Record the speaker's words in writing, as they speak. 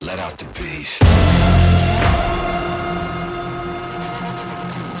Let out the beast.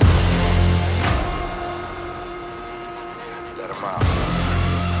 Let him out.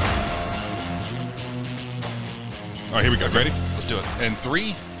 All right, here we go. Ready? Let's do it. And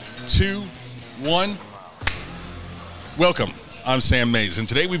 3, 2, 1. Welcome. I'm Sam Mays, and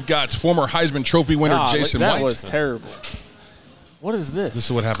today we've got former Heisman Trophy winner Jason White. That was terrible. What is this? This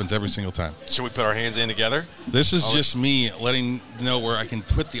is what happens every single time. Should we put our hands in together? This is just me letting you know where I can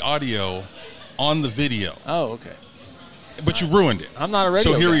put the audio on the video. Oh, okay. But you ruined it. I'm not a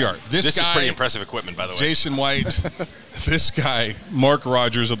radio So here guy. we are. This guy, is pretty impressive equipment, by the way. Jason White, this guy, Mark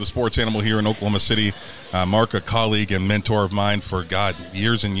Rodgers of the Sports Animal here in Oklahoma City. Mark, a colleague and mentor of mine for,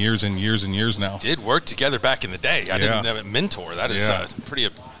 years and years and years and years now. Did work together back in the day. I didn't have a mentor. That is pretty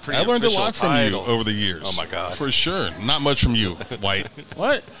I learned a official lot from title. you over the years. Oh, my God. For sure. Not much from you, White.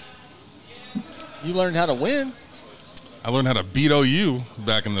 What? You learned how to win. I learned how to beat OU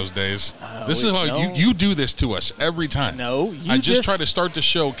back in those days. This is how no. you do this to us every time. No, you I just just try to start the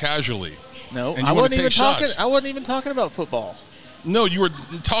show casually. No, and I you want wasn't to even take talking. shots. I wasn't even talking about football. No, you were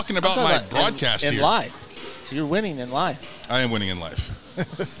talking about I'm my talking about broadcast in here. life. You're winning in life. I am winning in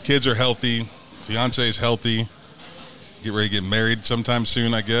life. Kids are healthy. Fiance is healthy. Get ready to get married sometime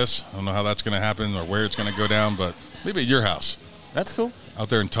soon, I guess. I don't know how that's going to happen or where it's going to go down, but maybe at your house That's cool. out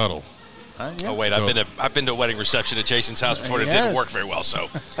there in Tuttle. Yeah. Oh, wait. I've been to a wedding reception at Jason's house before. And it Yes. didn't work very well, so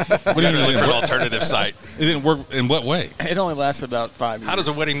What do you look mean? for an alternative site. It didn't work in what way? It only lasts about 5 years. How does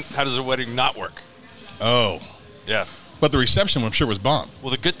a wedding not work? Oh. Yeah. But the reception, I'm sure, was bomb.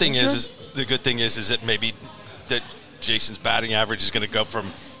 Well, the good thing is that maybe that Jason's batting average is going to go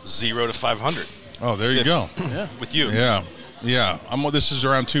from 0 to 500 Oh, there you go. Yeah. with you. Yeah. This is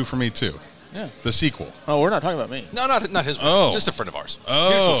around 2 for me, too. Yeah. The sequel. Oh, we're not talking about me. No, not his. Oh. Just a friend of ours. Oh.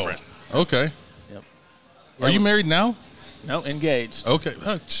 Mutual friend. Okay. Yep. Are you married now? No, engaged. Okay.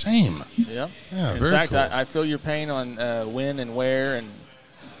 Same. Yeah. Yeah, In very fact, cool. I feel your pain on when and where, and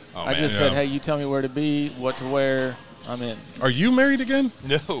Oh, I man. just said, hey, you tell me where to be, what to wear. I'm in. Are you married again?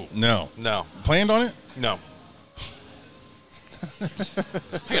 No. No. Planned on it? No. I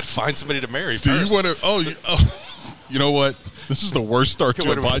got to find somebody to marry Do first. you want to? You know what? This is the worst start to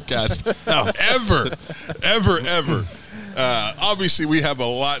a podcast ever. Obviously, we have a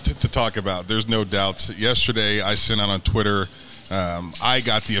lot to talk about. There's no doubts. Yesterday, I sent out on Twitter. I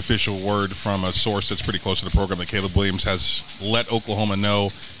got the official word from a source that's pretty close to the program that Caleb Williams has let Oklahoma know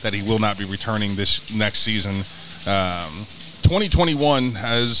that he will not be returning this next season. 2021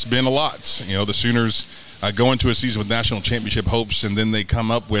 has been a lot. You know, the Sooners go into a season with national championship hopes, and then they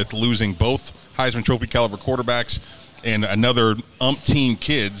come up with losing both Heisman Trophy caliber quarterbacks and another umpteen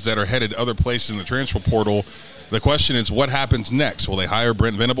kids that are headed other places in the transfer portal. The question is, what happens next? Will they hire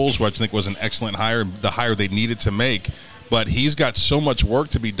Brent Venables, which I think was an excellent hire, the hire they needed to make? But he's got so much work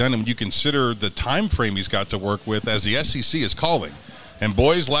to be done, and when you consider the time frame he's got to work with as the SEC is calling. And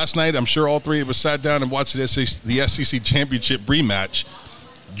boys, last night, I'm sure all three of us sat down and watched the SEC championship rematch.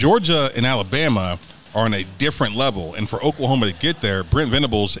 Georgia and Alabama are on a different level, and for Oklahoma to get there, Brent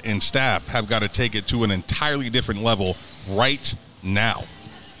Venables and staff have got to take it to an entirely different level right now.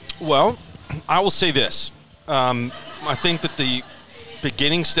 Well, I will say this. I think that the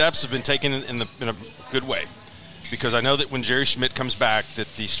beginning steps have been taken in a good way, because I know that when Jerry Schmidt comes back,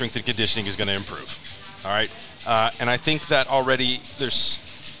 that the strength and conditioning is going to improve. All right? And I think that already there's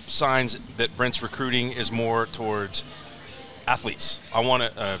signs that Brent's recruiting is more towards athletes. I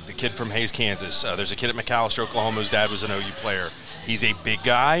want the kid from Hayes, Kansas. There's a kid at McAllister, Oklahoma, whose dad was an OU player. He's a big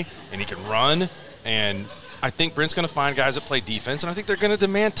guy, and he can run. And I think Brent's going to find guys that play defense, and I think they're going to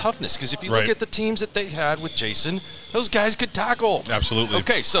demand toughness. Because if you look at the teams that they had with Jason, those guys could tackle. Absolutely.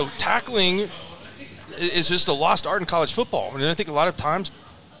 Okay, so tackling is just a lost art in college football. And I think a lot of times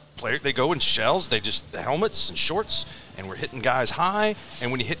they go in shells, the helmets and shorts, and we're hitting guys high.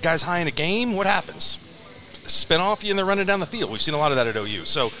 And when you hit guys high in a game, what happens? Spin off you and they're running down the field. We've seen a lot of that at OU.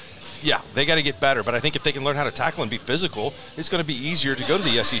 So, yeah, they got to get better. But I think if they can learn how to tackle and be physical, it's going to be easier to go to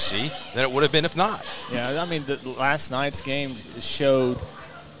the SEC than it would have been if not. Yeah, I mean, the last night's game showed,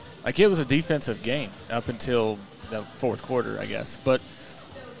 like, it was a defensive game up until the fourth quarter, I guess. But,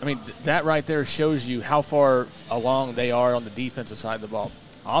 I mean, that right there shows you how far along they are on the defensive side of the ball.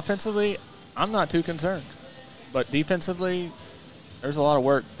 Offensively, I'm not too concerned. But defensively, there's a lot of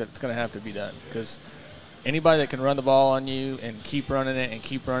work that's going to have to be done, because anybody that can run the ball on you and keep running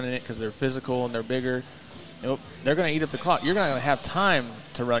it because they're physical and they're bigger, they're going to eat up the clock. You're not going to have time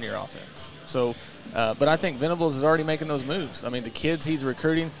to run your offense. So, but I think Venables is already making those moves. I mean, the kids he's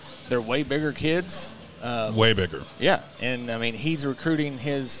recruiting, they're way bigger kids. Way bigger. Yeah, and, I mean, he's recruiting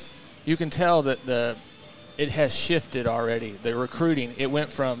his – you can tell that it has shifted already. The recruiting, it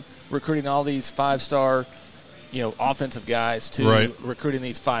went from recruiting all these 5-star, offensive guys to recruiting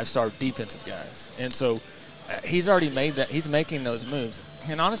these 5-star defensive guys. And so he's already made that. He's making those moves.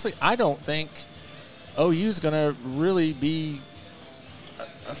 And honestly, I don't think OU is going to really be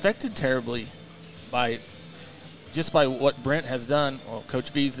affected terribly by what Brent has done, or Coach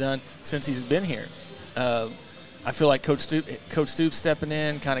V's done since he's been here. I feel like Coach Stoops stepping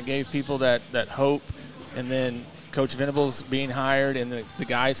in kind of gave people that hope, and then Coach Venables being hired and the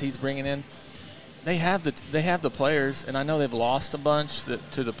guys he's bringing in, they have the players, and I know they've lost a bunch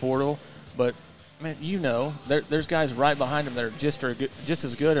to the portal, but man, there's guys right behind them that are just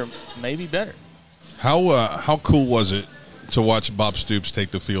as good or maybe better. How cool was it to watch Bob Stoops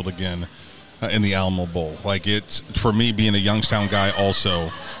take the field again in the Alamo Bowl? Like, it's, for me, being a Youngstown guy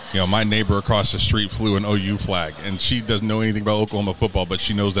also, my neighbor across the street flew an OU flag, and she doesn't know anything about Oklahoma football, but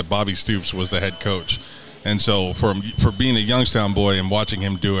she knows that Bobby Stoops was the head coach. And so for being a Youngstown boy and watching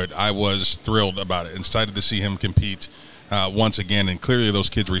him do it, I was thrilled about it and excited to see him compete once again. And clearly those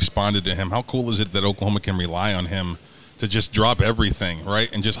kids responded to him. How cool is it that Oklahoma can rely on him to just drop everything, right,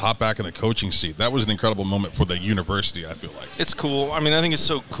 and just hop back in the coaching seat? That was an incredible moment for the university, I feel like. It's cool. I mean, I think it's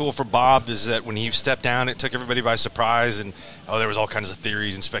so cool for Bob is that when he stepped down, it took everybody by surprise, and, there was all kinds of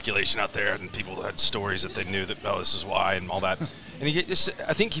theories and speculation out there, and people had stories that they knew that, this is why, and all that. And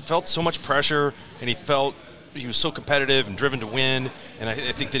I think he felt so much pressure, and he was so competitive and driven to win, and I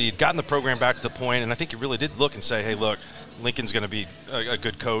think that he had gotten the program back to the point, and I think he really did look and say, hey, look, Lincoln's going to be a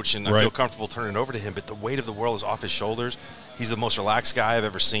good coach, and I feel comfortable turning it over to him, but the weight of the world is off his shoulders. He's the most relaxed guy I've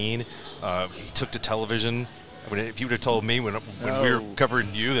ever seen. He took to television. I mean, if you would have told me when we were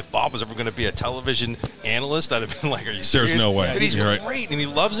covering you if Bob was ever going to be a television analyst, I'd have been like, are you serious? There's no way. But he's great, and he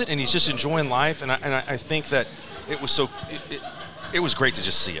loves it, and he's just enjoying life, and I think that it was so it was great to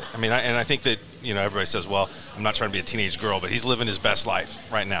just see it. I mean, I think that, everybody says, well, I'm not trying to be a teenage girl, but he's living his best life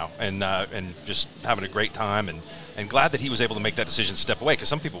right now, and just having a great time, and glad that he was able to make that decision to step away, because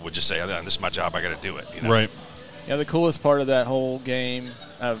some people would just say, this is my job, I got to do it. Right. Yeah, the coolest part of that whole game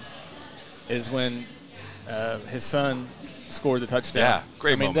is when his son scored the touchdown. Yeah,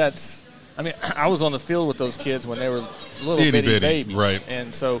 great moment. I was on the field with those kids when they were little bitty babies. Right.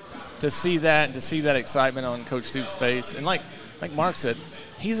 And so to see that and to see that excitement on Coach Stoops' face, and like Mark said,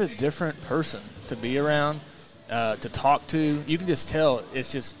 he's a different person to be around, to talk to. You can just tell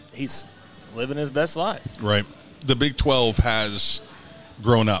he's living his best life. Right. The Big 12 has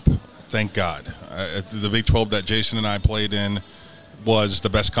grown up, thank God. The Big 12 that Jason and I played in was the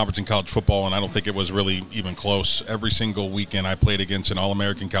best conference in college football, and I don't think it was really even close. Every single weekend I played against an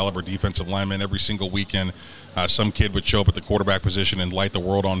All-American caliber defensive lineman. Every single weekend some kid would show up at the quarterback position and light the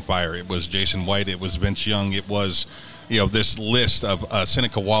world on fire. It was Jason White. It was Vince Young. It was, this list of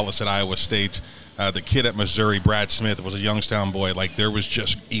Seneca Wallace at Iowa State. The kid at Missouri, Brad Smith, was a Youngstown boy. Like, there was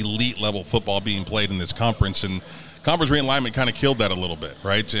just elite-level football being played in this conference, and conference realignment kind of killed that a little bit,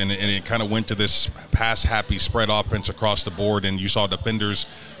 right? And it kind of went to this pass-happy spread offense across the board, and you saw defenders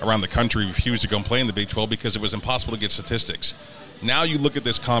around the country refuse to go and play in the Big 12 because it was impossible to get statistics. Now you look at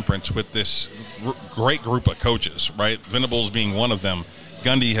this conference with this great group of coaches, right? Venables being one of them.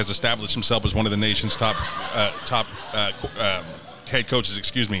 Gundy has established himself as one of the nation's top head coaches,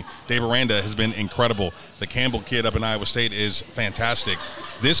 Dave Aranda has been incredible. The Campbell kid up in Iowa State is fantastic.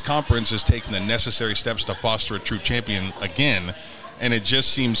 This conference has taken the necessary steps to foster a true champion again, and it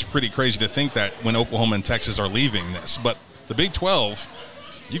just seems pretty crazy to think that when Oklahoma and Texas are leaving this. But the Big 12,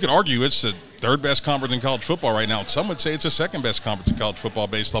 you could argue it's the third best conference in college football right now. Some would say it's the second best conference in college football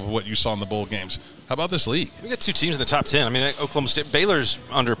based off of what you saw in the bowl games. How about this league? We got two teams in the top 10. I mean, Oklahoma State, Baylor's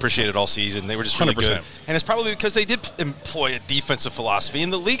underappreciated all season. They were just really 100%. good. And it's probably because they did employ a defensive philosophy,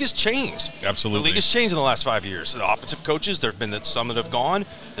 and the league has changed. Absolutely. The league has changed in the last 5 years. The offensive coaches, there have been some that have gone.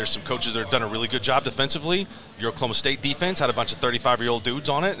 There's some coaches that have done a really good job defensively. Your Oklahoma State defense had a bunch of 35-year-old dudes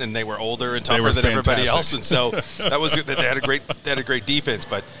on it, and they were older and tougher than everybody else. And so that was they had a great defense.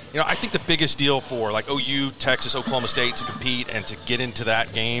 But I think the biggest deal for like OU, Texas, Oklahoma State to compete and to get into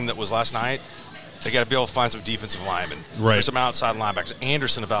that game that was last night, they got to be able to find some defensive linemen. Right. There's some outside linebackers.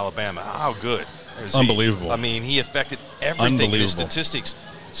 Anderson of Alabama, how good is Unbelievable. he? I mean, he affected everything. His statistics,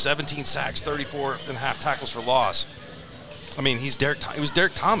 17 sacks, 34 and a half tackles for loss. I mean, he was Derek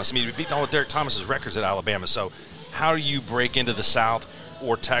Thomas. I mean, he beat all of Derek Thomas's records at Alabama. So how do you break into the South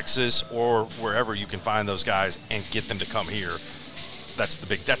or Texas or wherever you can find those guys and get them to come here? That's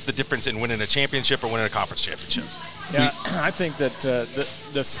the difference in winning a championship or winning a conference championship. Yeah, I think that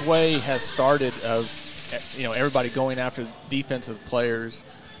the sway has started of everybody going after defensive players,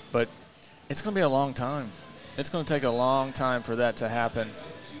 but it's going to be a long time. It's going to take a long time for that to happen,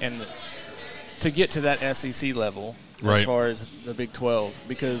 and to get to that SEC level Right. as far as the Big 12,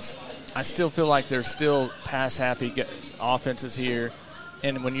 because I still feel like there's still pass-happy offenses here.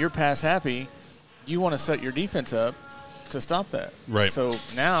 And when you're pass-happy, you want to set your defense up to stop that. Right. So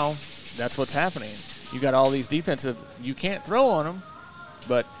now that's what's happening. You got all these defensive – you can't throw on them,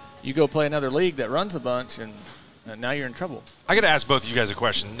 but you go play another league that runs a bunch, and now you're in trouble. I got to ask both of you guys a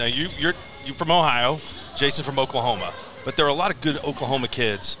question. Now, you're from Ohio, Jason from Oklahoma, but there are a lot of good Oklahoma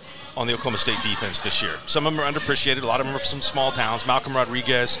kids on the Oklahoma State defense this year. Some of them are underappreciated. A lot of them are from some small towns. Malcolm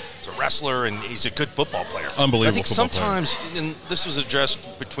Rodriguez is a wrestler, and he's a good football player. Unbelievable. But I think football sometimes, and this was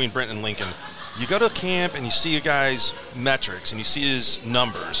addressed between Brent and Lincoln, you go to camp and you see a guy's metrics and you see his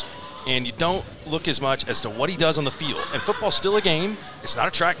numbers, and you don't look as much as to what he does on the field. And football's still a game. It's not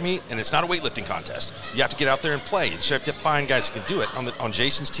a track meet, and it's not a weightlifting contest. You have to get out there and play. You have to find guys who can do it. On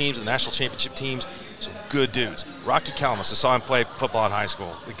Jason's teams, the national championship teams, some good dudes. Rocky Calamus, I saw him play football in high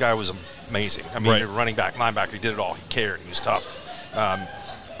school. The guy was amazing. I mean, Right. running back, linebacker, he did it all. He cared. He was tough.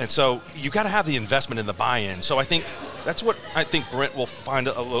 And so you got to have the investment in the buy-in. So I think that's what I think Brent will find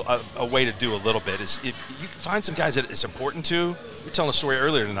a way to do a little bit is if you find some guys that it's important to. You were telling a story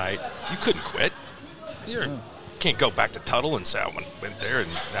earlier tonight. You couldn't quit. You can't go back to Tuttle and say, I went there and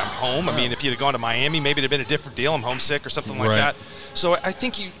I'm home. I mean, if you'd have gone to Miami, maybe it'd have been a different deal. I'm homesick or something like Right. that. So I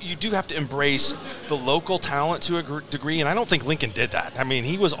think you do have to embrace the local talent to a degree, and I don't think Lincoln did that. I mean,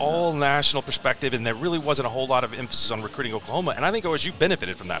 he was all national perspective, and there really wasn't a whole lot of emphasis on recruiting Oklahoma, and I think OSU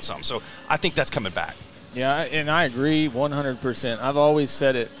benefited from that some. So I think that's coming back. Yeah, and I agree 100%. I've always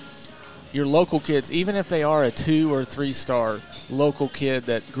said it. Your local kids, even if they are a 2 or 3-star local kid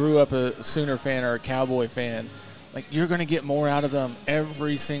that grew up a Sooner fan or a Cowboy fan, like you're going to get more out of them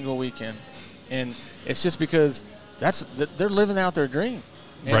every single weekend. And it's just because they're living out their dream,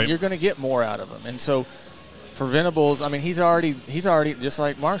 and Right. you're going to get more out of them. And so for Venables, I mean, he's already just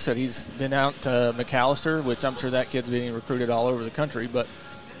like Mark said, he's been out to McAllister, which I'm sure that kid's being recruited all over the country, but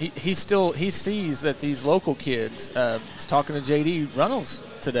he sees that these local kids. He's talking to J.D. Runnels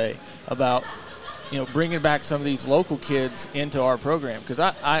today about bringing back some of these local kids into our program, because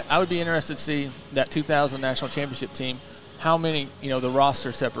I would be interested to see that 2000 national championship team, how many the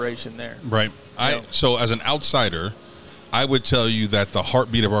roster separation there. Right. So as an outsider, I would tell you that the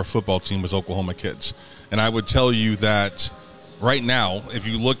heartbeat of our football team was Oklahoma kids, and I would tell you that right now, if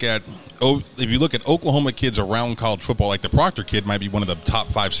you look at Oklahoma kids around college football, like the Proctor kid might be one of the top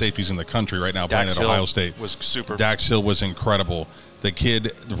 5 safeties in the country right now playing at Ohio State. Was super. Dax Hill was incredible. The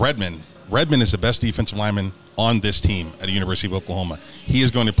kid Redmond is the best defensive lineman on this team at the University of Oklahoma. He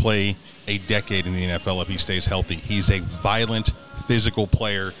is going to play a decade in the NFL if he stays healthy. He's a violent, physical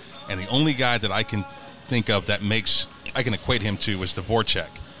player, and the only guy that I can think of that I can equate him to is Dvorak,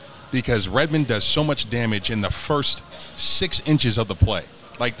 because Redmond does so much damage in the first 6 inches of the play.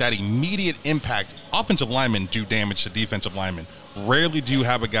 Like that immediate impact. Offensive linemen do damage to defensive linemen. Rarely do you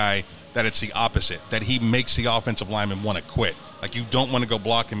have a guy that it's the opposite, that he makes the offensive lineman want to quit. Like you don't want to go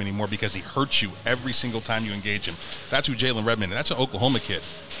block him anymore because he hurts you every single time you engage him. That's who Jalen Redmond, and that's an Oklahoma kid.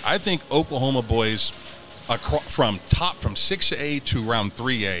 I think Oklahoma boys from 6A to around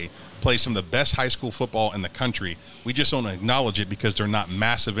 3A play some of the best high school football in the country. We just don't acknowledge it because they're not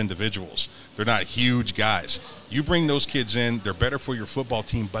massive individuals. They're not huge guys. You bring those kids in, they're better for your football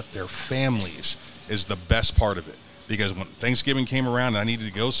team, but their families is the best part of it. Because when Thanksgiving came around and I needed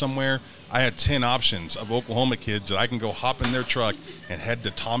to go somewhere, I had 10 options of Oklahoma kids that I can go hop in their truck and head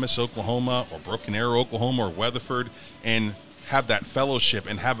to Thomas, Oklahoma, or Broken Arrow, Oklahoma, or Weatherford, and have that fellowship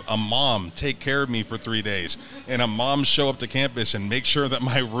and have a mom take care of me for 3 days, and a mom show up to campus and make sure that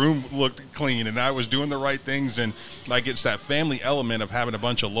my room looked clean and I was doing the right things. And like, it's that family element of having a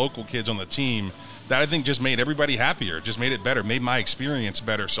bunch of local kids on the team that I think just made everybody happier, just made it better, made my experience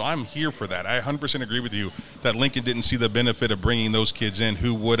better. So I'm here for that. I 100% agree with you that Lincoln didn't see the benefit of bringing those kids in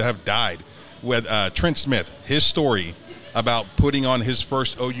who would have died. With Trent Smith, his story about putting on his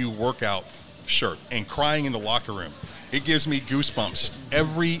first OU workout shirt and crying in the locker room, it gives me goosebumps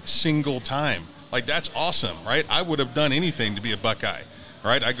every single time. Like, that's awesome, right? I would have done anything to be a Buckeye,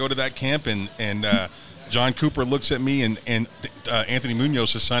 right? I go to that camp and John Cooper looks at me and Anthony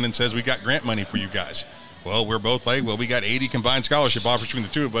Munoz's son and says, we got grant money for you guys. Well, we're both like, well, we got 80 combined scholarship offers between the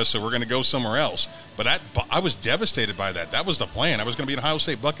two of us, so we're going to go somewhere else. But I was devastated by that. That was the plan. I was going to be an Ohio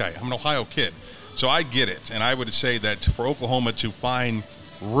State Buckeye. I'm an Ohio kid. So I get it. And I would say that for Oklahoma to find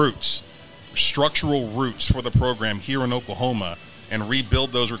roots, structural roots for the program here in Oklahoma and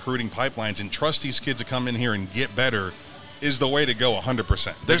rebuild those recruiting pipelines and trust these kids to come in here and get better is the way to go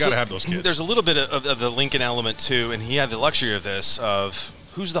 100%. They got to have those kids. There's a little bit of the Lincoln element, too, and he had the luxury of this, of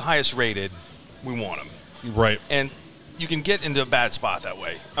who's the highest rated, we want him. Right. And you can get into a bad spot that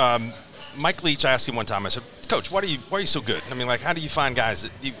way. Mike Leach asked him one time, I said, Coach, why are you so good? I mean, like, how do you find guys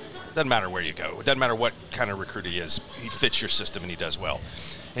that doesn't matter where you go. It doesn't matter what kind of recruit he is. He fits your system and he does well.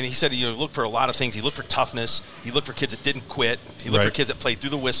 And he said, look for a lot of things. He looked for toughness. He looked for kids that didn't quit. He looked for kids that played through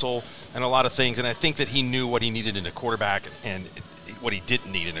the whistle and a lot of things. And I think that he knew what he needed in a quarterback and what he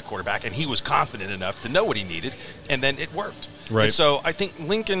didn't need in a quarterback. And he was confident enough to know what he needed. And then it worked. Right. And so I think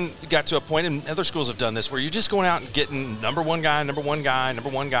Lincoln got to a point, and other schools have done this, where you're just going out and getting number one guy.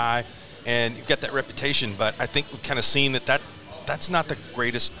 And you've got that reputation. But I think we've kind of seen that's not the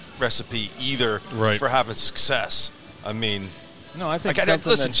greatest recipe either for having success. I mean, no, I think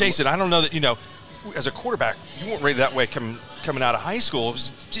listen, Jason, I don't know that, as a quarterback, you weren't rated that way coming out of high school. It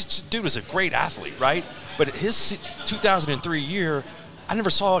was just, dude was a great athlete, right? But his 2003 year, I never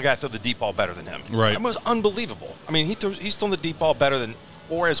saw a guy throw the deep ball better than him. Right. It was unbelievable. I mean, he's thrown the deep ball better than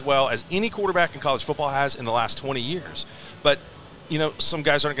or as well as any quarterback in college football has in the last 20 years. But, some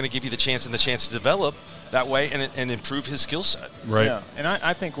guys aren't going to give you the chance to develop that way and improve his skill set. Right. Yeah, and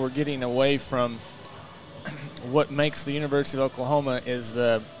I think we're getting away from what makes the University of Oklahoma is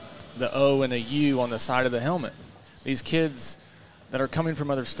the O and a U on the side of the helmet. These kids that are coming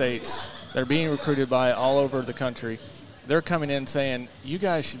from other states, that are being recruited by all over the country, they're coming in saying, you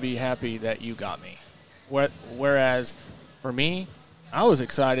guys should be happy that you got me. Whereas for me, I was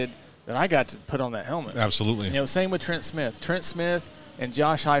excited that I got to put on that helmet. Absolutely. Same with Trent Smith. Trent Smith and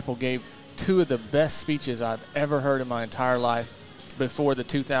Josh Heupel gave two of the best speeches I've ever heard in my entire life before the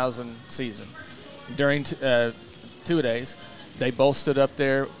 2000 season. During two-a-days, they both stood up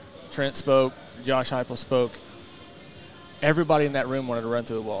there. Trent spoke. Josh Heupel spoke. Everybody in that room wanted to run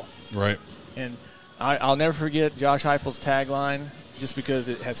through the wall. Right. And I'll never forget Josh Heupel's tagline, just because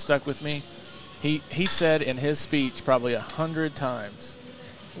it has stuck with me. He said in his speech probably 100 times,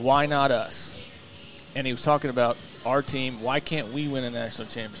 "Why not us?" And he was talking about our team. Why can't we win a national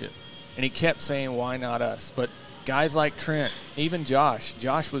championship? And he kept saying, "Why not us?" But guys like Trent, even Josh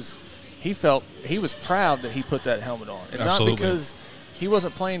was proud that he put that helmet on. And Absolutely. Not because he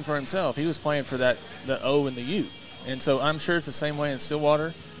wasn't playing for himself. He was playing for the O and the U. And so I'm sure it's the same way in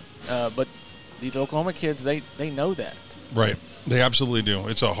Stillwater. But these Oklahoma kids, they know that. Right. They absolutely do.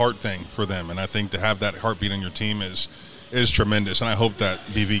 It's a heart thing for them. And I think to have that heartbeat on your team is tremendous. And I hope that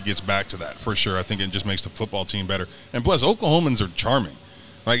BV gets back to that for sure. I think it just makes the football team better. And plus, Oklahomans are charming.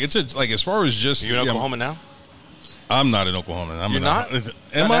 Like, as far as just. You're in Oklahoma now? I'm not an Oklahoman. You're not?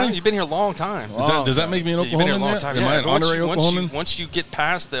 Am I? You've been here a long time. Does that make me an Oklahoman? You've been here a long time. Am I an honorary Oklahoman? Once you get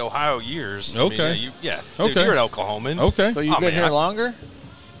past the Ohio years, okay. Dude, you're an Oklahoman. Okay. So you've been here longer?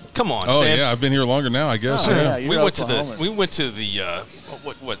 Come on, Sam. Yeah, I've been here longer now, I guess. Yeah. We went to the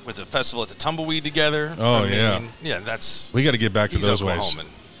what with the festival at the Tumbleweed together. Oh, we got to get back to those ways.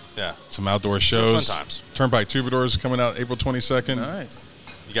 Yeah, some outdoor shows. Fun times. Turnpike Troubadours coming out April 22nd. Nice.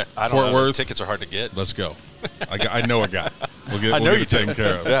 You got I don't Fort know. Worth. Tickets are hard to get. Let's go. I know a guy. We'll get it taken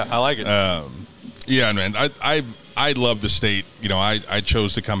care of. Yeah, I like it. Yeah, man. I love the state. I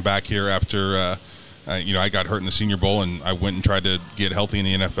chose to come back here after. I got hurt in the Senior Bowl, and I went and tried to get healthy in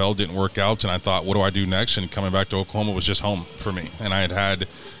the NFL. Didn't work out, and I thought, what do I do next? And coming back to Oklahoma was just home for me. And I had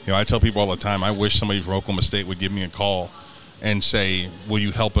I tell people all the time, I wish somebody from Oklahoma State would give me a call and say, will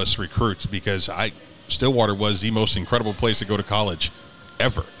you help us recruit? Because Stillwater was the most incredible place to go to college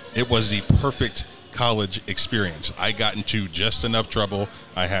ever. It was the perfect college experience. I got into just enough trouble.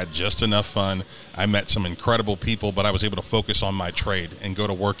 I had just enough fun. I met some incredible people, but I was able to focus on my trade and go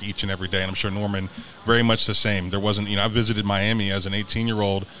to work each and every day. And I'm sure Norman, very much the same. There wasn't, I visited Miami as an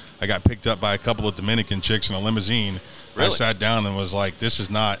 18-year-old. I got picked up by a couple of Dominican chicks in a limousine. Really? I sat down and was like, this is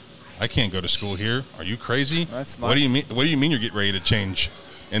not, I can't go to school here. Are you crazy? That's nice. What do you mean you're getting ready to change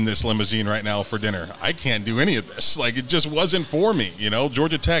in this limousine right now for dinner? I can't do any of this. Like, it just wasn't for me.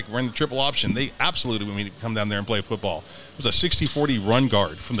 Georgia Tech, we're in the triple option. They absolutely want me to come down there and play football. It was a 60-40 run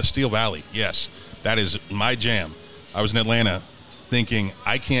guard from the Steel Valley. Yes, that is my jam. I was in Atlanta thinking,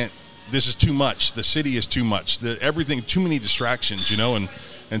 I can't, this is too much. The city is too much. Everything, too many distractions,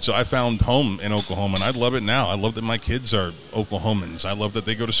 And so I found home in Oklahoma, and I love it now. I love that my kids are Oklahomans. I love that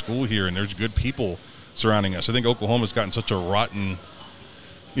they go to school here, and there's good people surrounding us. I think Oklahoma's gotten such a rotten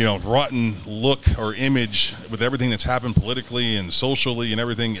look or image with everything that's happened politically and socially and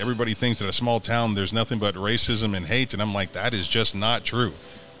everything. Everybody thinks that a small town, there's nothing but racism and hate. And I'm like, that is just not true.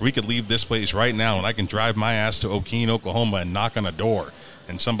 We could leave this place right now and I can drive my ass to Okeen, Oklahoma and knock on a door.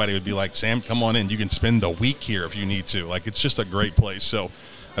 And somebody would be like, Sam, come on in. You can spend the week here if you need to. Like, it's just a great place. So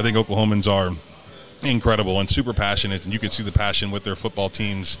I think Oklahomans are incredible and super passionate. And you can see the passion with their football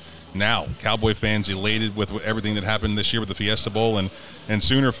teams now. Cowboy fans elated with everything that happened this year with the Fiesta Bowl, and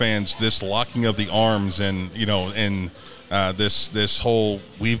Sooner fans, this locking of the arms and this whole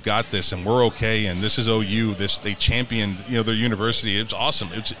we've got this and we're okay and this is OU. They championed their university. It was awesome.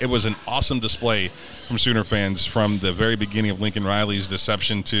 It was an awesome display from Sooner fans from the very beginning of Lincoln Riley's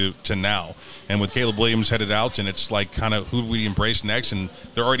deception to now. And with Caleb Williams headed out, and it's like kind of who we embrace next, and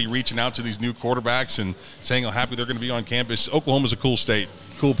they're already reaching out to these new quarterbacks and saying how happy they're going to be on campus. Oklahoma's a cool state,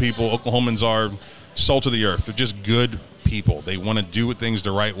 cool people. Oklahomans are salt of the earth. They're just good people. They want to do things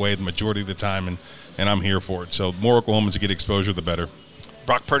the right way the majority of the time, and I'm here for it. So more Oklahomans to get exposure, the better.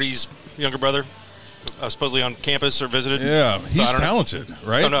 Brock Purdy's younger brother, supposedly on campus or visited. Yeah, he's talented,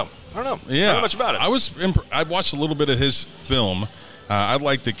 right? I don't know. Yeah. I don't know much about it. I watched a little bit of his film. I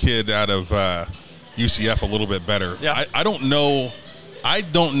like the kid out of UCF a little bit better. Yeah. I don't know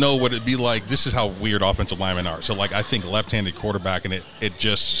what it'd be like. This is how weird offensive linemen are. So, like, I think left-handed quarterback, and it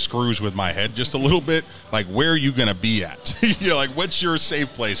just screws with my head just a little bit. Like, where are you going to be at? Like, what's your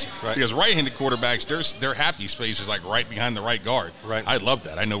safe place? Right. Because right-handed quarterbacks, their happy space is, like, right behind the right guard. Right. I love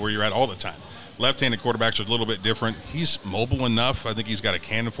that. I know where you're at all the time. Left-handed quarterbacks are a little bit different. He's mobile enough. I think he's got a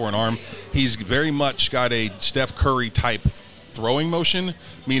cannon for an arm. He's very much got a Steph Curry-type throwing motion,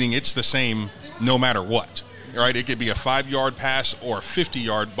 meaning it's the same no matter what. Right, it could be a 5-yard pass or a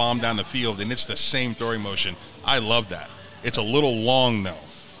 50-yard bomb down the field, and it's the same throwing motion. I love that. It's a little long, though.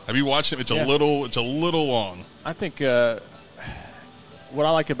 Have you watched it? It's a little long. I think what I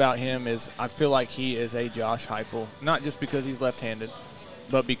like about him is I feel like he is a Josh Heupel, not just because he's left-handed,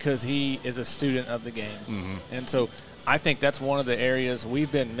 but because he is a student of the game. Mm-hmm. And so I think that's one of the areas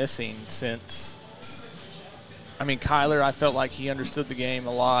we've been missing since. I mean, Kyler, I felt like he understood the game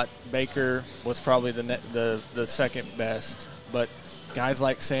a lot. Baker was probably the second best. But guys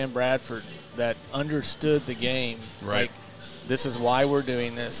like Sam Bradford that understood the game. Right. Like, this is why we're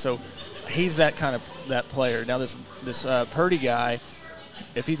doing this. So he's that kind of that player. Now, this Purdy guy,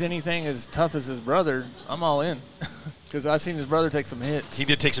 if he's anything as tough as his brother, I'm all in. Because I've seen his brother take some hits. He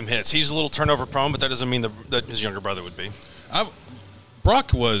did take some hits. He's a little turnover prone, but that doesn't mean that his younger brother would be.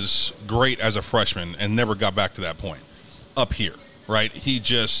 Brock was great as a freshman and never got back to that point up here, right?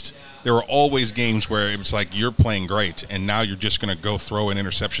 There were always games where it was like you're playing great, and now you're just going to go throw an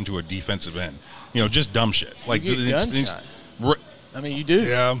interception to a defensive end. Just dumb shit. Like you get gun-shy. I mean, you do.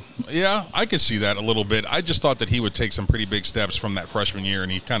 Yeah, I could see that a little bit. I just thought that he would take some pretty big steps from that freshman year,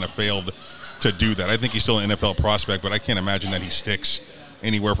 and he kind of failed to do that. I think he's still an NFL prospect, but I can't imagine that he sticks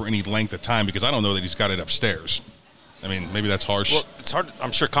anywhere for any length of time because I don't know that he's got it upstairs. I mean, maybe that's harsh. Well, it's hard.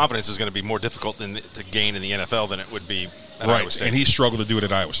 I'm sure confidence is going to be more difficult to gain in the NFL than it would be at Iowa State. And he struggled to do it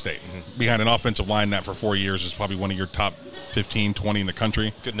at Iowa State. Mm-hmm. Behind an offensive line that for 4 years is probably one of your top 15, 20 in the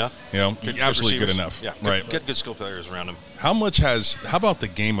country. Good enough. Absolutely good enough. Yeah, right. Good skill players around him. How about the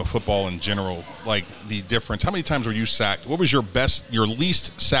game of football in general, like the difference? How many times were you sacked? What was your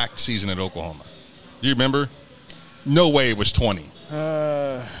least sacked season at Oklahoma? Do you remember? No way it was 20.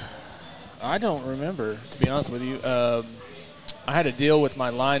 I don't remember, to be honest with you. I had a deal with my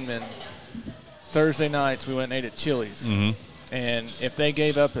linemen. Thursday nights we went and ate at Chili's. Mm-hmm. And if they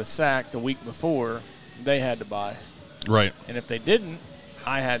gave up a sack the week before, they had to buy. Right. And if they didn't,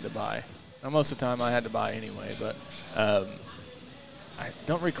 I had to buy. Now, most of the time I had to buy anyway, but I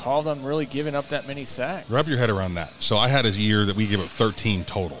don't recall them really giving up that many sacks. Wrap your head around that. So I had a year that we gave up 13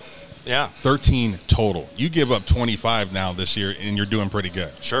 total. Yeah. 13 total. You give up 25 now this year, and you're doing pretty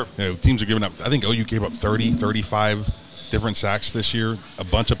good. Sure. Teams are giving up, I think OU gave up 30, 35 different sacks this year, a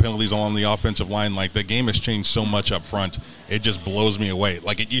bunch of penalties on the offensive line. Like, the game has changed so much up front, it just blows me away.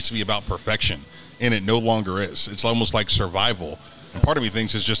 Like, it used to be about perfection, and it no longer is. It's almost like survival. And part of me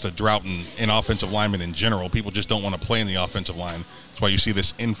thinks it's just a drought in offensive linemen in general. People just don't want to play in the offensive line. That's why you see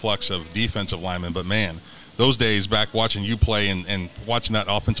this influx of defensive linemen. But, man, those days back watching you play and watching that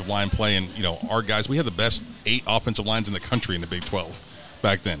offensive line play, and, our guys, we had the best 8 offensive lines in the country in the Big 12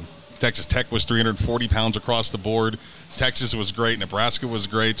 back then. Texas Tech was 340 pounds across the board. Texas was great. Nebraska was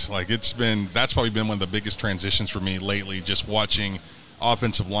great. Like, that's probably been one of the biggest transitions for me lately, just watching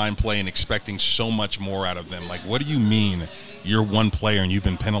offensive line play and expecting so much more out of them. Like, what do you mean you're one player and you've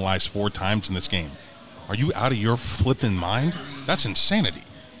been penalized 4 times in this game? Are you out of your flipping mind? That's insanity.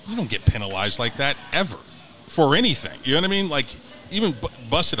 You don't get penalized like that ever for anything. You know what I mean? Like, even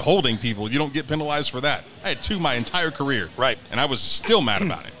busted holding people, you don't get penalized for that. I had 2 my entire career. Right. And I was still mad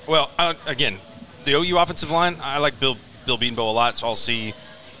about it. Well, again, the OU offensive line, I like Bill Bedenbaugh a lot, so I'll see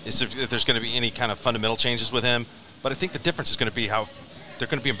if there's going to be any kind of fundamental changes with him. But I think the difference is going to be how they're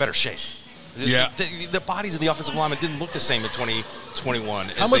going to be in better shape. Yeah. The bodies of the offensive linemen didn't look the same in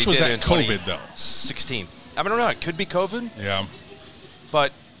 2021 as How much they was did that in COVID, though? 16. I don't know. It could be COVID. Yeah.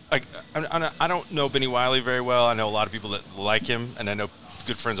 But I don't know Benny Wiley very well. I know a lot of people that like him, and I know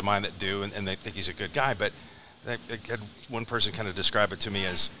good friends of mine that do, and they think he's a good guy. But I had one person kind of describe it to me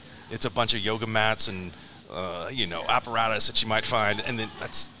as it's a bunch of yoga mats and apparatus that you might find, and then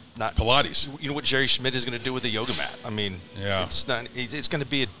that's not Pilates. You know what Jerry Schmidt is going to do with a yoga mat? I mean, yeah. it's not. It's going to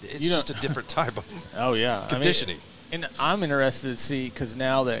be just a different type of conditioning. And I'm interested to see, because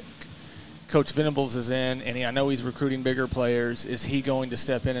now that Coach Venables is in, and I know he's recruiting bigger players, is he going to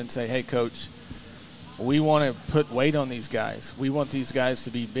step in and say, hey, Coach, we want to put weight on these guys. We want these guys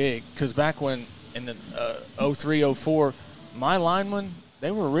to be big. Because back when in the 03, 04, my linemen,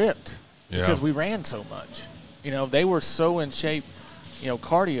 they were ripped because we ran so much. They were so in shape,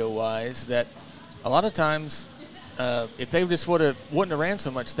 cardio-wise, that a lot of times if they just wouldn't have ran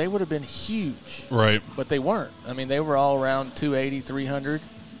so much, they would have been huge. Right. But they weren't. I mean, they were all around 280, 300.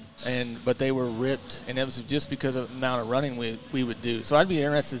 But they were ripped, and it was just because of the amount of running we would do. So I'd be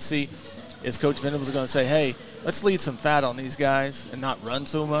interested to see, is Coach Venables going to say, hey, let's leave some fat on these guys and not run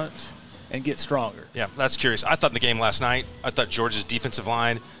so much and get stronger? Yeah, that's curious. I thought in the game last night, I thought Georgia's defensive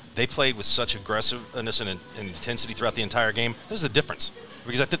line, they played with such aggressiveness and intensity throughout the entire game. There's a difference.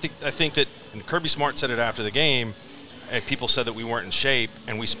 Because I think that, and Kirby Smart said it after the game, and people said that we weren't in shape,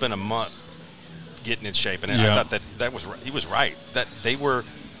 and we spent a month getting in shape. And I thought he was right. That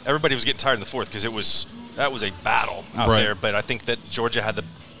everybody was getting tired in the fourth because that was a battle out there. But I think that Georgia had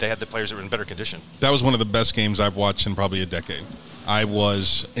the players that were in better condition. That was one of the best games I've watched in probably a decade. I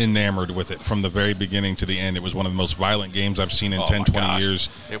was enamored with it from the very beginning to the end. It was one of the most violent games I've seen in 10, 20 years.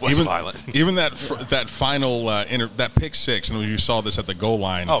 It was violent. Even that final that pick six, and you saw this at the goal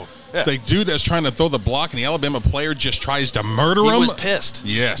line. Oh, yeah. The dude that's trying to throw the block, and the Alabama player just tries to murder him. He was pissed.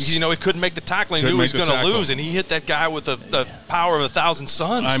 Yes. He couldn't make the tackle. He knew he was going to lose, and he hit that guy with the power of 1,000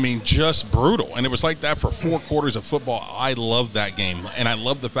 suns. I mean, just brutal. And it was like that for 4 quarters of football. I loved that game, and I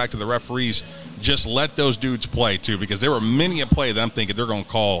love the fact that the referees just let those dudes play, too, because there were many a play that I'm thinking they're going to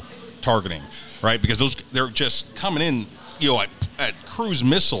call targeting, right? Because they're just coming in, at cruise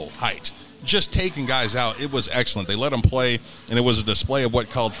missile height, just taking guys out. It was excellent. They let them play, and it was a display of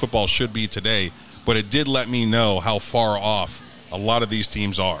what college football should be today. But it did let me know how far off a lot of these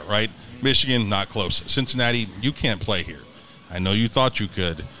teams are, right? Michigan, not close. Cincinnati, you can't play here. I know you thought you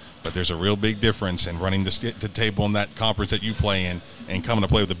could, but there's a real big difference in running the table in that conference that you play in and coming to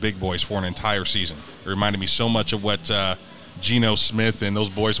play with the big boys for an entire season. It reminded me so much of what Geno Smith and those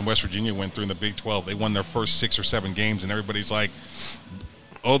boys in West Virginia went through in the Big 12. They won their first 6 or 7 games, and everybody's like,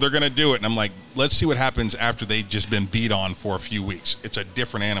 oh, they're going to do it. And I'm like, let's see what happens after they've just been beat on for a few weeks. It's a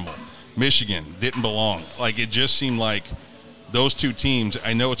different animal. Michigan didn't belong. Like, it just seemed like those two teams,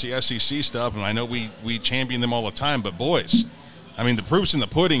 I know it's the SEC stuff, and I know we champion them all the time, but boys, I mean, the proof's in the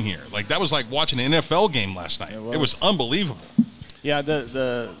pudding here. Like, that was like watching an NFL game last night. It was unbelievable. Yeah,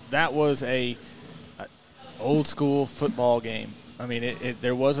 that was a old school football game. I mean,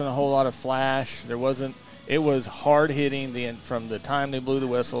 there wasn't a whole lot of flash. It was hard hitting from the time they blew the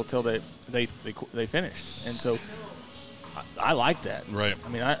whistle till they finished. And so I like that. Right. I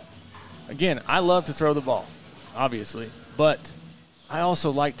mean, I love to throw the ball, obviously, but I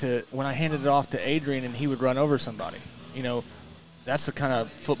also like to, when I handed it off to Adrian and he would run over somebody, that's the kind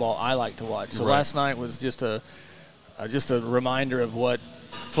of football I like to watch. So last night was just a reminder of what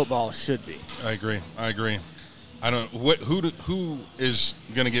football should be. I agree. I don't. Who is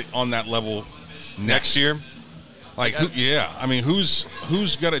going to get on that level next year? Like, I mean, who's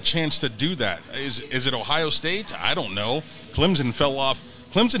got a chance to do that? Is it Ohio State? I don't know. Clemson fell off.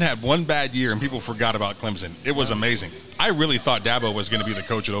 Clemson had one bad year, and people forgot about Clemson. It was amazing. I really thought Dabo was going to be the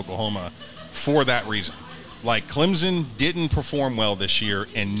coach at Oklahoma for that reason. Like, Clemson didn't perform well this year,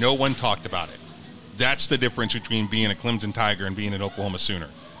 and no one talked about it. That's the difference between being a Clemson Tiger and being an Oklahoma Sooner.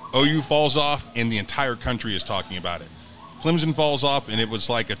 OU falls off, and the entire country is talking about it. Clemson falls off, and it was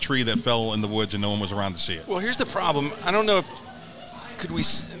like a tree that fell in the woods, and no one was around to see it. Well, here's the problem. I don't know if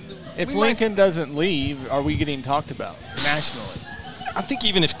Lincoln doesn't leave, are we getting talked about nationally? I think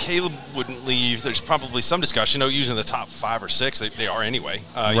even if Caleb wouldn't leave, there's probably some discussion. OU's in the top 5 or 6. They are anyway.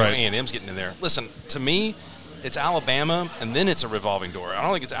 A&M's getting in there. Listen, to me, it's Alabama, and then it's a revolving door. I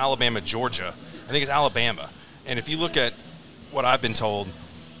don't think it's Alabama, Georgia. I think it's Alabama. And if you look at what I've been told,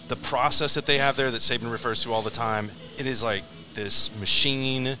 the process that they have there that Saban refers to all the time, it is like this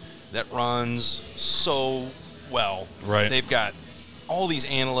machine that runs so well. Right. They've got all these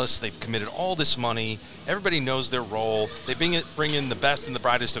analysts. They've committed all this money. Everybody knows their role. They bring in the best and the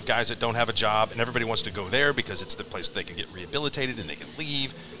brightest of guys that don't have a job, and everybody wants to go there because it's the place they can get rehabilitated and they can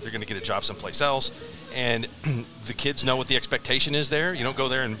leave. They're going to get a job someplace else. And the kids know what the expectation is there. You don't go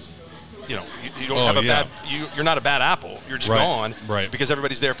there and, you don't have a bad – you're not a bad apple. You're just Right, gone. right. Because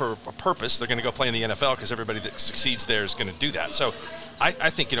everybody's there for a purpose. They're going to go play in the NFL because everybody that succeeds there is going to do that. So I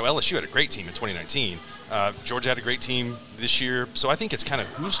think, LSU had a great team in 2019. Georgia had a great team this year. So I think it's kind of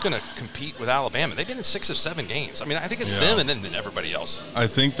who's going to compete with Alabama. They've been in 6 of 7 games. I mean, I think it's them and then everybody else. I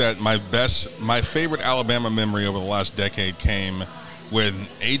think that my favorite Alabama memory over the last decade came when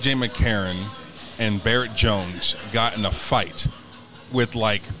A.J. McCarron and Barrett Jones got in a fight with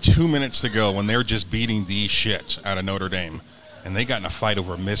like 2 minutes to go when they're just beating the shit out of Notre Dame. And they got in a fight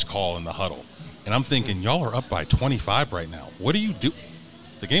over a missed call in the huddle. And I'm thinking, y'all are up by 25 right now. What do you do?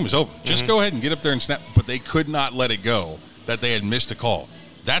 The game is over. Just go ahead and get up there and snap. But they could not let it go that they had missed a call.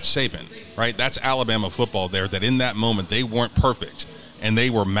 That's Saban, right? That's Alabama football there, that in that moment they weren't perfect. And they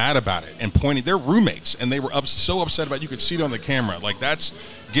were mad about it and pointing. They're roommates, and they were so upset about it. You could see it on the camera. Like, that's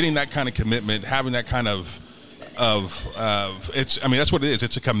getting that kind of commitment, having that kind of it's. I mean, that's what it is.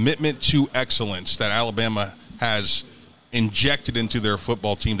 It's a commitment to excellence that Alabama has injected into their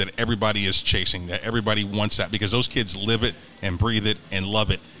football team that everybody is chasing, that everybody wants that, because those kids live it and breathe it and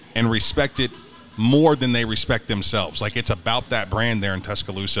love it and respect it more than they respect themselves. Like, it's about that brand there in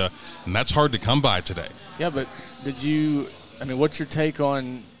Tuscaloosa, and that's hard to come by today. Yeah, but what's your take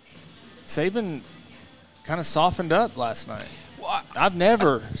on Saban kind of softened up last night? Well, I've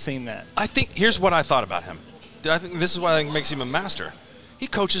never seen that. I think here's what I thought about him. I think this is what I think makes him a master. He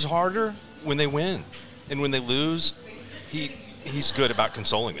coaches harder when they win, and when they lose, he's good about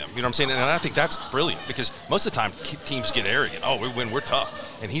consoling them. You know what I'm saying? And I think that's brilliant, because most of the time teams get arrogant. Oh, we win, we're tough.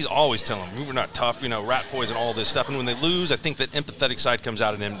 And he's always telling them, we're not tough, rat poison, all this stuff. And when they lose, I think that empathetic side comes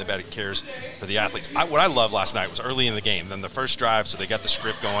out in him, that he cares for the athletes. What I loved last night was early in the game, then the first drive, so they got the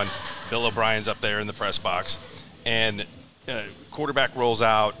script going. Bill O'Brien's up there in the press box, and quarterback rolls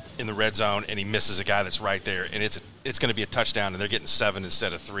out in the red zone, and he misses a guy that's right there, and it's going to be a touchdown, and they're getting 7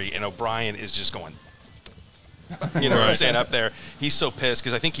 instead of 3, and O'Brien is just going, what I'm saying, up there. He's so pissed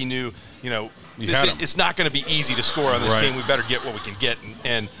because I think he knew, it's not going to be easy to score on this team. We better get what we can get,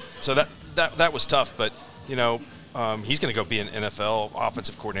 and so that was tough. But he's going to go be an NFL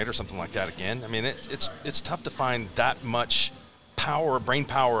offensive coordinator or something like that again. I mean, it's tough to find that much brain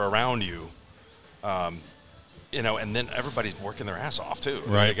power around you. And then everybody's working their ass off too.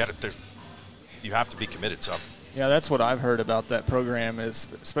 Right. You have to be committed. So. Yeah, that's what I've heard about that program, is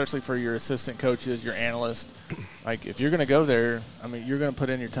especially for your assistant coaches, your analysts. Like, if you're going to go there, you're going to put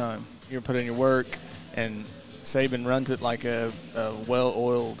in your time. You're going to put in your work, and Saban runs it like a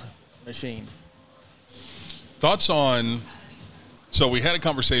well-oiled machine. Thoughts on – so we had a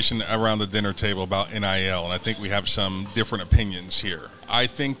conversation around the dinner table about NIL, and I think we have some different opinions here. I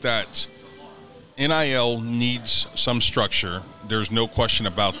think that NIL needs some structure. There's no question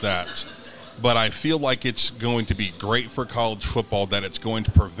about that. But I feel like it's going to be great for college football, that it's going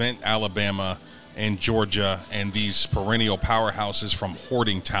to prevent Alabama and Georgia and these perennial powerhouses from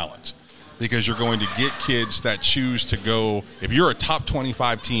hoarding talent, because you're going to get kids that choose to go. If you're a top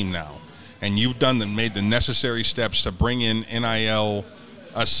 25 team now and you've made the necessary steps to bring in NIL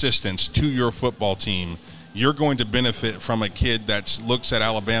assistance to your football team, you're going to benefit from a kid that looks at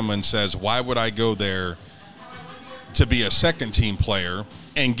Alabama and says, why would I go there to be a second team player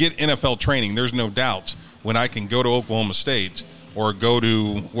and get NFL training? There's no doubt when I can go to Oklahoma State or go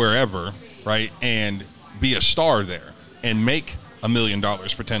to wherever, right, and be a star there and make $1 million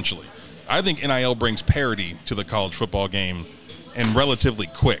potentially. I think NIL brings parity to the college football game, and relatively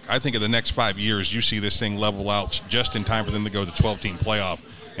quick. I think in the next 5 years, you see this thing level out just in time for them to go to the 12-team playoff,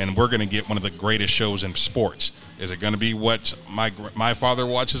 and we're going to get one of the greatest shows in sports. Is it going to be what my father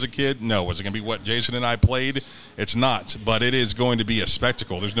watched as a kid? No. Is it going to be what Jason and I played? It's not. But it is going to be a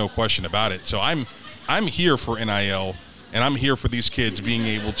spectacle. There's no question about it. So I'm here for NIL, and I'm here for these kids being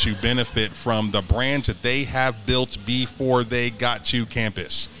able to benefit from the brands that they have built before they got to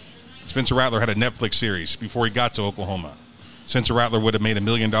campus. Spencer Rattler had a Netflix series before he got to Oklahoma. Spencer Rattler would have made $1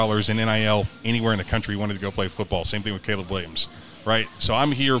 million in NIL anywhere in the country he wanted to go play football. Same thing with Caleb Williams, right? So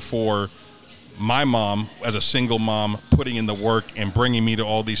I'm here for my mom, as a single mom, putting in the work and bringing me to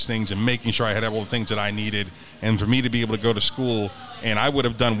all these things and making sure I had all the things that I needed, and for me to be able to go to school. And I would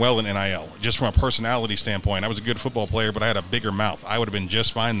have done well in NIL, just from a personality standpoint. I was a good football player, but I had a bigger mouth. I would have been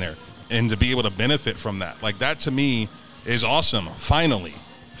just fine there. And to be able to benefit from that, like, that to me is awesome. Finally,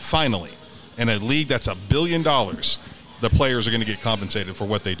 in a league that's $1 billion, the players are going to get compensated for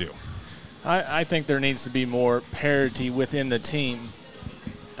what they do. I think there needs to be more parity within the team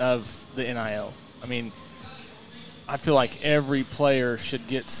of the NIL. I mean, I feel like every player should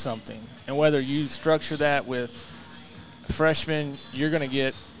get something. And whether you structure that with freshmen, you're going to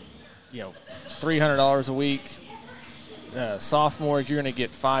get, $300 a week. Sophomores, you're going to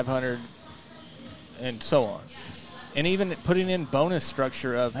get $500, and so on. And even putting in bonus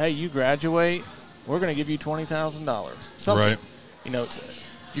structure of, hey, you graduate, we're going to give you $20,000. Something. Right. You know,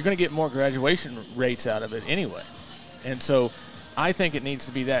 you're going to get more graduation rates out of it anyway. And so I think it needs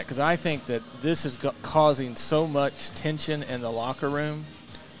to be that, because I think that this is causing so much tension in the locker room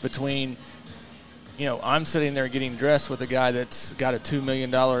between, you know, I'm sitting there getting dressed with a guy that's got a $2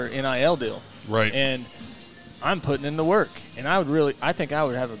 million NIL deal. Right. And I'm putting in the work. And I think I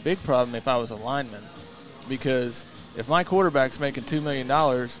would have a big problem if I was a lineman, because if my quarterback's making $2 million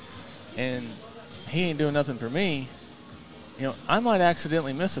and he ain't doing nothing for me, you know, I might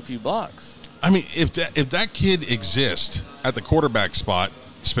accidentally miss a few blocks. I mean, if that kid exists at the quarterback spot,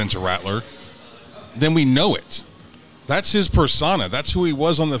 Spencer Rattler, then we know it. That's his persona. That's who he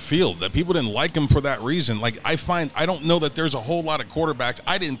was on the field. That people didn't like him for that reason. Like, I don't know that there's a whole lot of quarterbacks.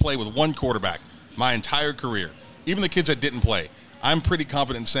 I didn't play with one quarterback my entire career. Even the kids that didn't play, I'm pretty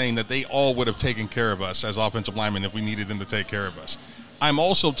confident saying that they all would have taken care of us as offensive linemen if we needed them to take care of us. I'm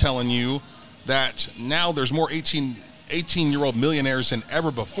also telling you that now there's more 18-year-old millionaires than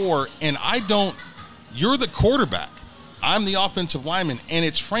ever before, and you're the quarterback. I'm the offensive lineman, and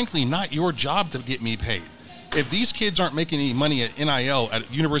it's frankly not your job to get me paid. If these kids aren't making any money at NIL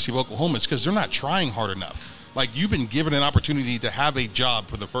at University of Oklahoma, it's because they're not trying hard enough. Like, you've been given an opportunity to have a job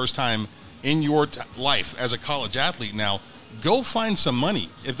for the first time in your life as a college athlete now. Go find some money.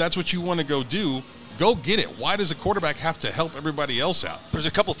 If that's what you want to go do, go get it. Why does a quarterback have to help everybody else out? There's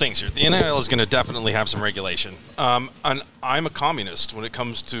a couple things here. The NIL is going to definitely have some regulation. And I'm a communist when it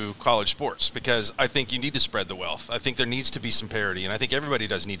comes to college sports, because I think you need to spread the wealth. I think there needs to be some parity, and I think everybody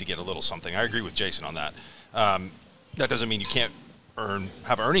does need to get a little something. I agree with Jason on that. That doesn't mean you can't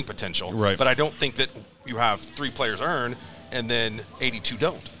have earning potential. Right. But I don't think that you have 3 players earn and then 82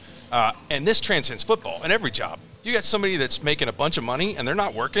 don't. And this transcends football and every job. You got somebody that's making a bunch of money and they're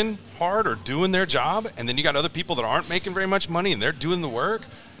not working hard or doing their job, and then you got other people that aren't making very much money and they're doing the work.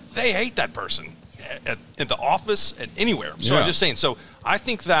 They hate that person at the office and anywhere. So I'm just saying. So I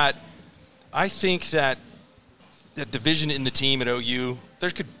think that the division in the team at OU,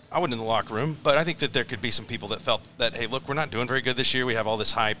 I wasn't in the locker room, but I think that there could be some people that felt that, hey, look, we're not doing very good this year. We have all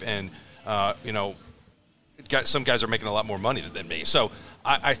this hype, and some guys are making a lot more money than me. So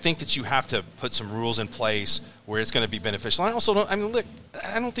I think that you have to put some rules in place where it's going to be beneficial. I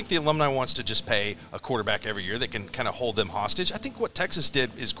don't think the alumni wants to just pay a quarterback every year that can kind of hold them hostage. I think what Texas did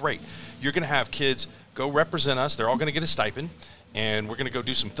is great. You're going to have kids go represent us. They're all going to get a stipend, and we're going to go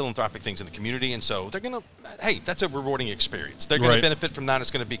do some philanthropic things in the community. And so they're going to, hey, that's a rewarding experience. They're going to benefit from that. It's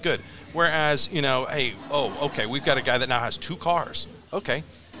going to be good. Whereas, hey, okay, we've got a guy that now has 2 cars. Okay.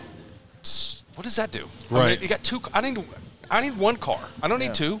 What does that do? Right. I mean, you got 2. I need 1 car. I don't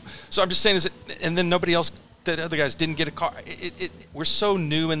need 2. So I'm just saying, and then nobody else, the other guys didn't get a car. We're so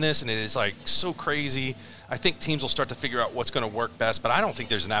new in this, and it is like so crazy. I think teams will start to figure out what's going to work best, but I don't think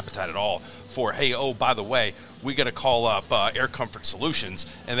there's an appetite at all for, hey, by the way, we got to call up Air Comfort Solutions,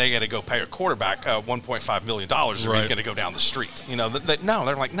 and they got to go pay a quarterback $1.5 million, or he's going to go down the street. No,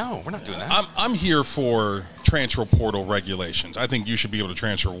 they're like, no, we're not doing that. I'm here for transfer portal regulations. I think you should be able to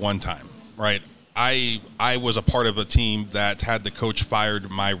transfer one time, right? I was a part of a team that had the coach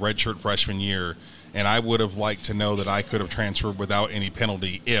fired my redshirt freshman year, and I would have liked to know that I could have transferred without any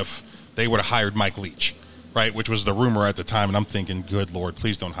penalty if they would have hired Mike Leach, right, which was the rumor at the time. And I'm thinking, good Lord,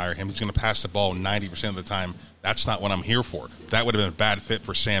 please don't hire him. He's going to pass the ball 90% of the time. That's not what I'm here for. That would have been a bad fit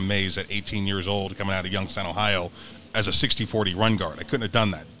for Sam Mays at 18 years old coming out of Youngstown, Ohio, as a 60-40 run guard. I couldn't have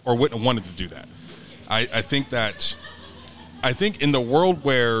done that or wouldn't have wanted to do that. I think in the world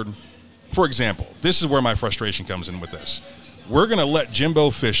where, for example, this is where my frustration comes in with this. We're going to let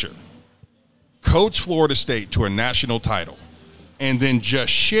Jimbo Fisher coach Florida State to a national title and then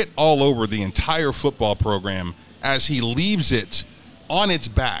just shit all over the entire football program as he leaves it on its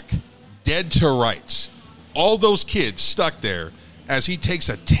back, dead to rights. All those kids stuck there as he takes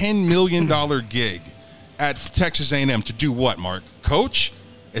a $10 million gig at Texas A&M to do what, Mark? Coach?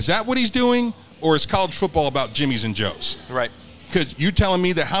 Is that what he's doing? Or is college football about Jimmys and Joes? Right. Because you telling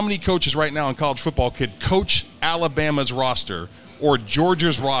me that how many coaches right now in college football could coach Alabama's roster or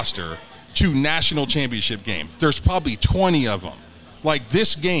Georgia's roster to national championship game? There's probably 20 of them. Like,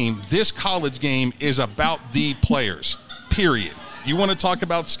 this college game is about the players, period. You want to talk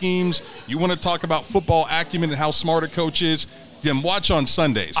about schemes, you want to talk about football acumen and how smart a coach is, then watch on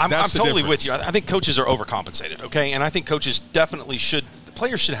Sundays. I'm totally with you. I think coaches are overcompensated, okay? And I think coaches definitely the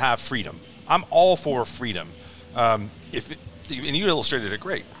players should have freedom. I'm all for freedom. And you illustrated it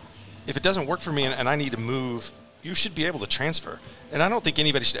great. If it doesn't work for me and I need to move, you should be able to transfer. And I don't think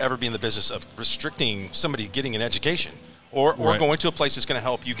anybody should ever be in the business of restricting somebody getting an education or Right. going to a place that's going to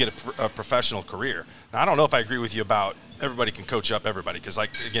help you get a professional career. Now, I don't know if I agree with you about everybody can coach up everybody because,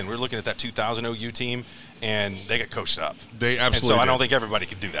 like, again, we're looking at that 2000 OU team, and they get coached up. They absolutely And so I don't did. think everybody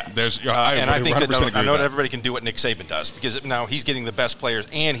can do that. I think that 100% agree I know with that that. everybody can do what Nick Saban does because now he's getting the best players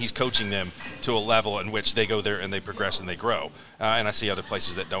and he's coaching them to a level in which they go there and they progress and they grow. And I see other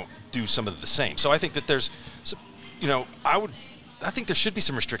places that don't do some of the same. So I think that there's, I think there should be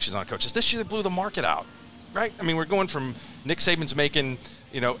some restrictions on coaches. This year they blew the market out, right? I mean, we're going from Nick Saban's making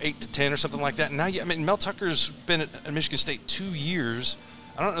 8 to 10 or something like that. And now, Mel Tucker's been at Michigan State 2 years.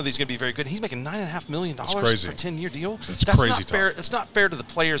 I don't know that he's going to be very good. He's making $9.5 million for a 10-year deal. That's That's crazy not fair. talk. It's not fair to the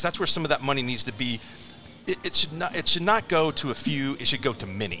players. That's where some of that money needs to be. It should not go to a few. It should go to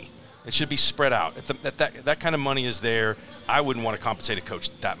many. It should be spread out. If that kind of money is there, I wouldn't want to compensate a coach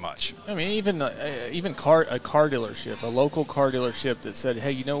that much. I mean, even a car dealership, a local car dealership that said,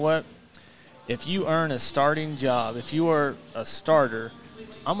 hey, you know what? If you earn a starting job, if you are a starter,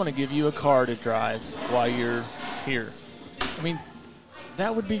 I'm going to give you a car to drive while you're here. I mean,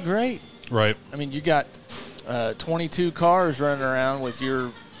 that would be great. Right. I mean, you got 22 cars running around with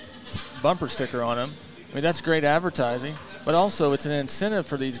your bumper sticker on them. I mean, that's great advertising. But also it's an incentive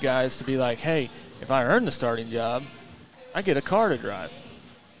for these guys to be like, hey, if I earn the starting job, I get a car to drive.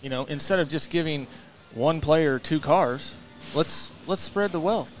 Instead of just giving one player 2 cars, let's spread the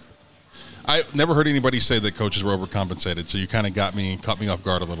wealth. I never heard anybody say that coaches were overcompensated, so you kind of caught me off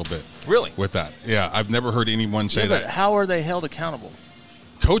guard a little bit. Really? With that. Yeah, I've never heard anyone say But that. how are they held accountable?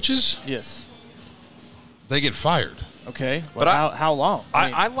 Coaches, Yes. they get fired. Okay. But Well, how long?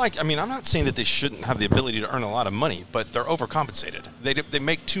 I'm not saying that they shouldn't have the ability to earn a lot of money, but they're overcompensated. They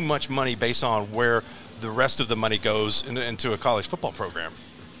make too much money based on where the rest of the money goes into a college football program.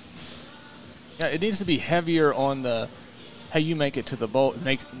 Yeah, it needs to be heavier on the, hey, you make it to the bowl,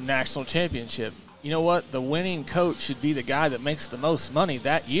 make national championship. You know what? The winning coach should be the guy that makes the most money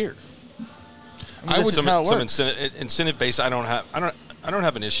that year. I mean, this is how it works. Some incentive based. I don't have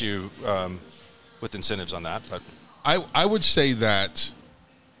an issue with incentives on that, but I would say that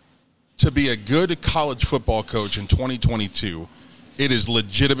to be a good college football coach in 2022, it is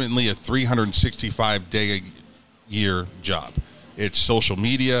legitimately a 365-day-a-year job. It's social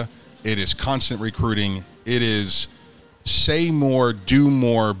media. It is constant recruiting. It is say more, do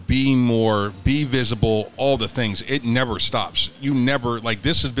more, be visible, all the things. It never stops. You never,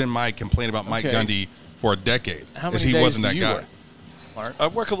 this has been my complaint about Mike Gundy for a decade. How many he days wasn't do that you guy. work, Mark? I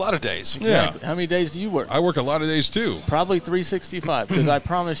work a lot of days. Yeah. How many days do you work? I work a lot of days too. Probably 365, because I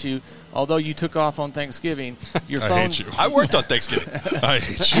promise you, although you took off on Thanksgiving, your I phone hate you. I worked on Thanksgiving. I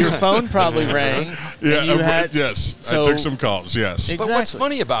hate you. your phone probably rang. Yeah, and you had, yes. so- I took some calls, yes. Exactly. But what's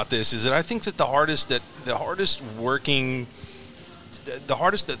funny about this is that I think that the hardest that the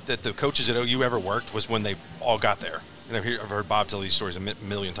coaches at OU ever worked was when they all got there. And I've heard Bob tell these stories a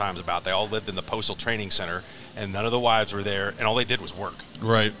million times about they all lived in the Postal Training Center, and none of the wives were there, and all they did was work.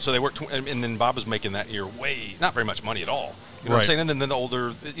 Right. So they worked, and then Bob was making that year not very much money at all. You know what I'm Right. saying? And then the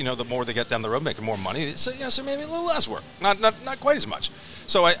older, the more they get down the road, making more money. So maybe a little less work, not quite as much.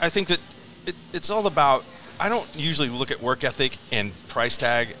 So I think that it's all about. I don't usually look at work ethic and price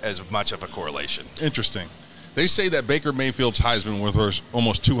tag as much of a correlation. Interesting. They say that Baker Mayfield's Heisman was worth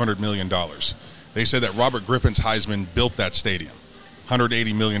almost $200 million. They say that Robert Griffin's Heisman built that stadium.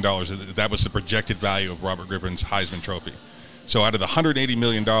 $180 million. That was the projected value of Robert Griffin's Heisman Trophy. So out of the $180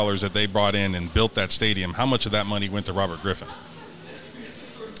 million that they brought in and built that stadium, how much of that money went to Robert Griffin?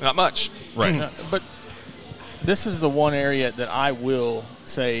 Not much. Right. But this is the one area that I will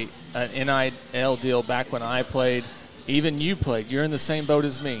say an NIL deal back when I played, even you played. You're in the same boat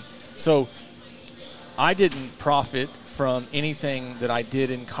as me. So I didn't profit from anything that I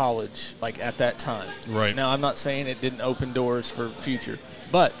did in college, at that time. Right. Now, I'm not saying it didn't open doors for future,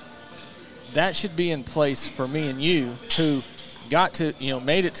 but that should be in place for me and you who got to,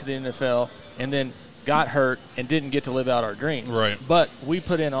 made it to the NFL and then got hurt and didn't get to live out our dreams. Right. But we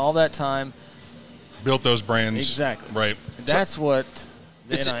put in all that time. Built those brands. Exactly. Right. That's what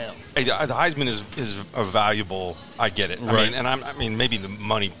the It's NIL. The Heisman is a valuable. I get it. Right. I mean, maybe the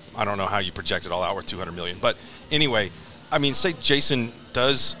money. I don't know how you project it all out. We're $200 million, but anyway, say Jason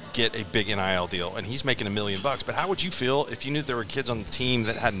does get a big NIL deal and he's making $1 million, but how would you feel if you knew there were kids on the team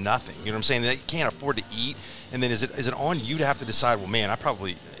that had nothing? You know what I'm saying? They can't afford to eat, and then is it on you to have to decide? Well, man, I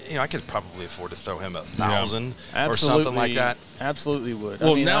could probably afford to throw him $1,000 or something like that. Absolutely would.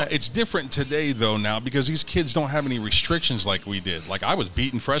 Well, now it's different today, though, because these kids don't have any restrictions like we did. I was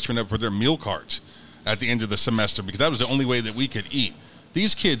beating freshmen up for their meal cards at the end of the semester because that was the only way that we could eat.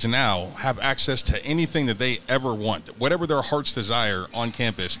 These kids now have access to anything that they ever want. Whatever their heart's desire on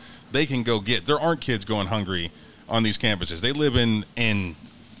campus, they can go get. There aren't kids going hungry on these campuses. They live in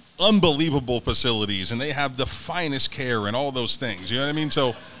unbelievable facilities, and they have the finest care and all those things. You know what I mean?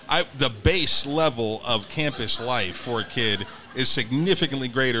 So the base level of campus life for a kid is significantly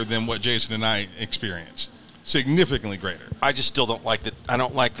greater than what Jason and I experience. Significantly greater. I just still don't like that. I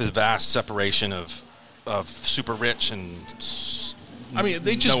don't like the vast separation of super rich and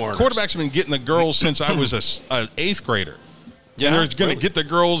quarterbacks have been getting the girls since I was an 8th grader. Yeah, and they're going to get the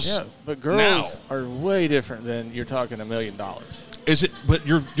girls. Yeah, but girls are way different than you're talking $1 million. Is it? But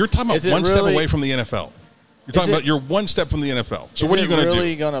you're talking about one step away from the NFL. You're talking about you're one step from the NFL. So what are you going to do? Is it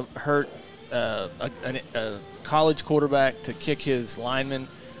really going to hurt a college quarterback to kick his lineman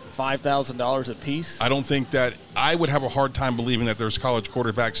 $5,000 a piece? I don't think that I would have a hard time believing that there's college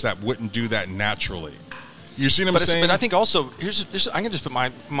quarterbacks that wouldn't do that naturally. You see what I'm saying? But I think also, I can just put my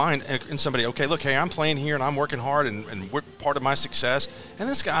mind in somebody, okay, look, hey, I'm playing here and I'm working hard and we're part of my success. And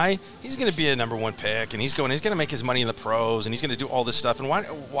this guy, he's going to be a number 1 pick and he's going to make his money in the pros and he's going to do all this stuff. And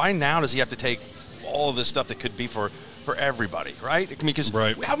why now does he have to take all of this stuff that could be for everybody, right? I mean, because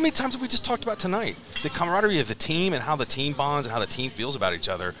how many times have we just talked about tonight? The camaraderie of the team and how the team bonds and how the team feels about each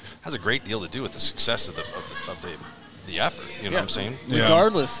other has a great deal to do with the success of the effort. You know what I'm saying?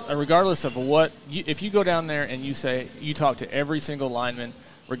 Regardless of what, if you go down there and you talk to every single lineman,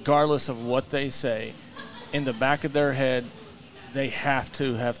 regardless of what they say, in the back of their head, they have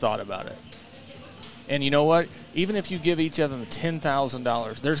to have thought about it. And you know what? Even if you give each of them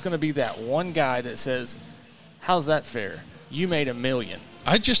 $10,000, there's going to be that one guy that says, how's that fair? You made $1 million.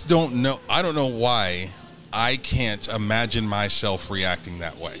 I just don't know. I don't know why I can't imagine myself reacting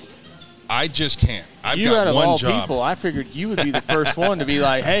that way. I just can't. I've got one job. People, I figured you would be the first one to be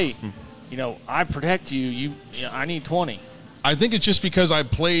like, hey, I protect you. I need 20. I think it's just because I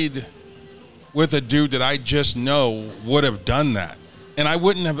played with a dude that I just know would have done that. And I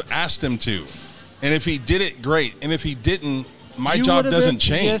wouldn't have asked him to. And if he did it, great. And if he didn't, my job doesn't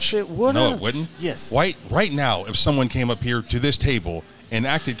change. Yes, it would. No, it wouldn't. Yes. Right now, if someone came up here to this table and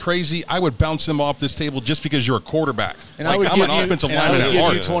acted crazy, I would bounce them off this table just because you're a quarterback. And I'm an offensive lineman at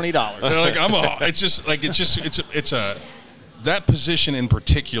heart. $20. It's that position in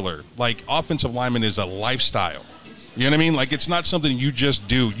particular. Like offensive lineman is a lifestyle. You know what I mean? Like it's not something you just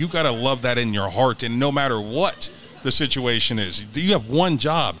do. You got to love that in your heart, and no matter what the situation is, you have one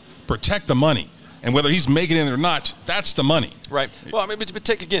job: protect the money. And whether he's making it or not, that's the money. Right. Well, I mean, but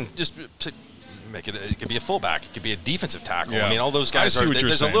take again, just to make it. It could be a fullback. It could be a defensive tackle. Yeah. I mean, all those guys are.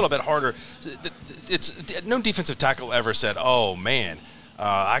 There's a little bit harder. It's no defensive tackle ever said, "Oh man,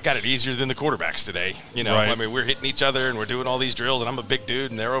 I got it easier than the quarterbacks today." You know, I mean, we're hitting each other and we're doing all these drills, and I'm a big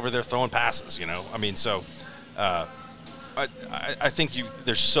dude, and they're over there throwing passes. You know, I mean, so. I think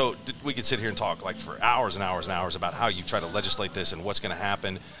we could sit here and talk like for hours and hours and hours about how you try to legislate this and what's going to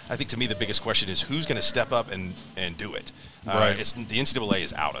happen. I think to me the biggest question is who's going to step up and do it. The NCAA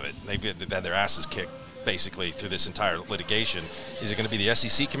is out of it. They've had their asses kicked basically through this entire litigation. Is it going to be the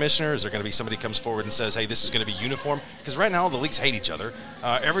SEC commissioner? Is there going to be somebody who comes forward and says, hey, this is going to be uniform? Because right now the leagues hate each other.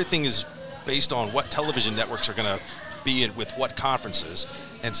 Everything is based on what television networks are going to be in with what conferences.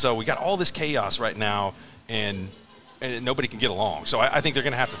 And so we got all this chaos right now, and nobody can get along. So I think they're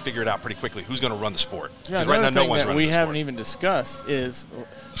going to have to figure it out pretty quickly who's going to run the sport. Yeah, right now, no one's running the sport. We haven't even discussed is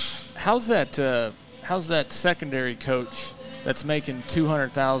how's that secondary coach that's making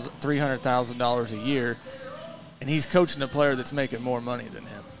 $200,000, $300,000 a year, and he's coaching a player that's making more money than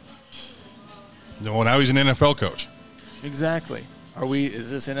him. No, now he's an NFL coach. Exactly. Is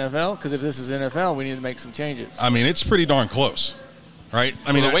this NFL? Because if this is NFL, we need to make some changes. I mean, it's pretty darn close. Right.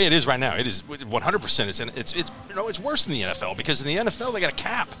 I mean, the way it is right now, it is 100%. It's worse than the NFL because in the NFL they got a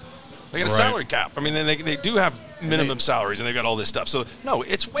cap, they got a salary cap. I mean, they do have minimum salaries and they got all this stuff. So no,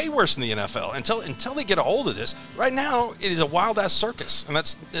 it's way worse than the NFL until they get a hold of this. Right now, it is a wild ass circus, and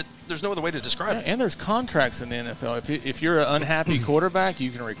there's no other way to describe it. And there's contracts in the NFL. If you're an unhappy quarterback,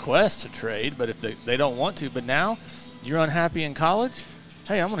 you can request a trade, but if they don't want to. But now, you're unhappy in college.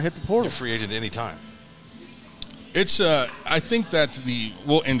 Hey, I'm going to hit the portal. You're free agent any time. It's I think that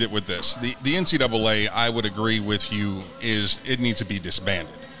we'll end it with this. The NCAA, I would agree with you, it needs to be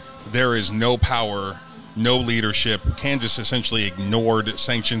disbanded. There is no power, no leadership. Kansas essentially ignored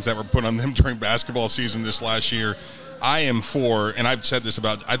sanctions that were put on them during basketball season this last year. I am for, and I've said this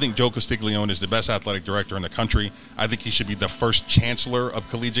I think Joe Castiglione is the best athletic director in the country. I think he should be the first chancellor of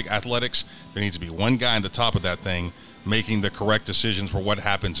collegiate athletics. There needs to be one guy on the top of that thing making the correct decisions for what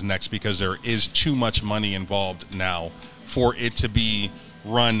happens next, because there is too much money involved now for it to be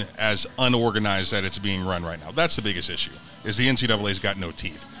run as unorganized that it's being run right now. That's the biggest issue, is the NCAA's got no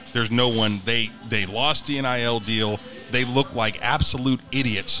teeth. There's no one. They lost the NIL deal. They looked like absolute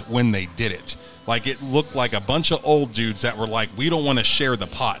idiots when they did it. Like, it looked like a bunch of old dudes that were like, we don't want to share the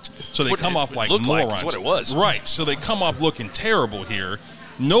pot. So they come off like morons. That's what it was. Right. So they come off looking terrible here.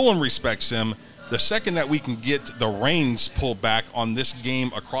 No one respects them. The second that we can get the reins pulled back on this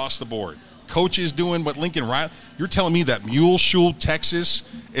game across the board, coaches doing what Lincoln Riley, you're telling me that Muleshoe, Texas,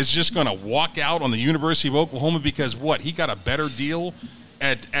 is just going to walk out on the University of Oklahoma because what? He got a better deal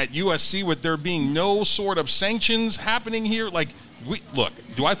at USC with there being no sort of sanctions happening here? Like, look,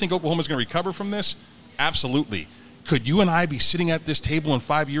 do I think Oklahoma's going to recover from this? Absolutely. Could you and I be sitting at this table in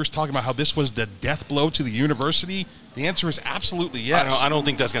 5 years talking about how this was the death blow to the university? The answer is absolutely yes. I don't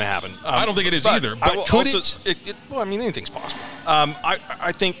think that's going to happen. I don't think it is either. But could it? Well, I mean, anything's possible.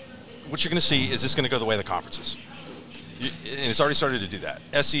 I think what you're going to see is this going to go the way of the conferences. And it's already started to do that.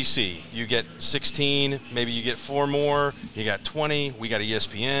 SEC, you get 16, maybe you get 4 more. You got 20. We got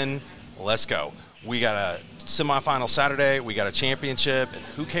ESPN. Let's go. We got a semifinal Saturday. We got a championship. And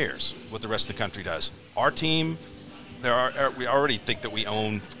who cares what the rest of the country does? Our team, we already think that we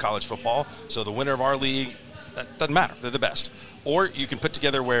own college football. So the winner of our league, that doesn't matter. They're the best. Or you can put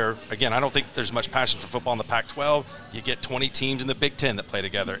together where, again, I don't think there's much passion for football in the Pac-12. You get 20 teams in the Big Ten that play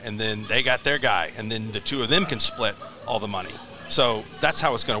together, and then they got their guy, and then the two of them can split all the money. So that's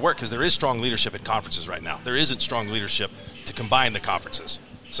how it's going to work, because there is strong leadership in conferences right now. There isn't strong leadership to combine the conferences.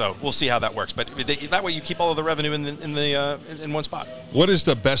 So we'll see how that works. But that way you keep all of the revenue in one spot. What is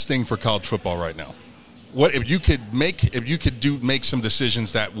the best thing for college football right now? What if you could make some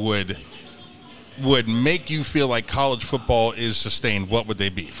decisions that would make you feel like college football is sustained, what would they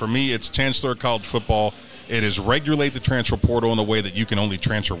be? For me, it's Chancellor of College Football. It is regulate the transfer portal in a way that you can only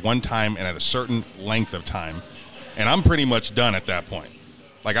transfer one time and at a certain length of time. And I'm pretty much done at that point.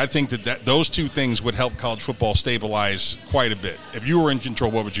 Like, I think that those two things would help college football stabilize quite a bit. If you were in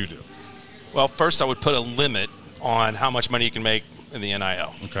control, what would you do? Well, first I would put a limit on how much money you can make in the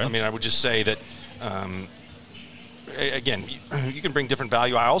NIL. Okay. I mean, I would just say that, again, you can bring different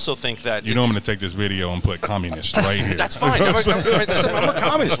value. I also think that... I'm going to take this video and put communist right here. That's fine. I'm a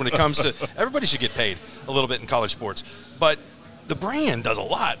communist when it comes to... Everybody should get paid a little bit in college sports. But the brand does a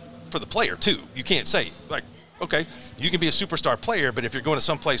lot for the player, too. You can't say, like, okay, you can be a superstar player, but if you're going to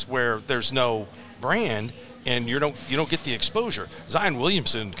some place where there's no brand and you don't get the exposure. Zion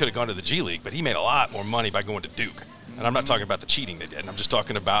Williamson could have gone to the G League, but he made a lot more money by going to Duke. And I'm not talking about the cheating they did. I'm just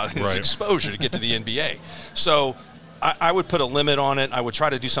talking about his exposure to get to the NBA. So I would put a limit on it. I would try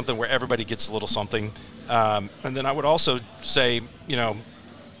to do something where everybody gets a little something. And then I would also say,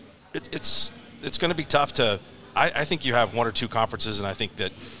 it's going to be tough to – I think you have 1 or 2 conferences, and I think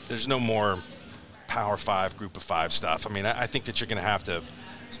that there's no more Power 5, Group of 5 stuff. I mean, I think that you're going to have to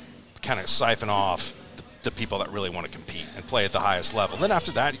kind of siphon off the people that really want to compete and play at the highest level. And then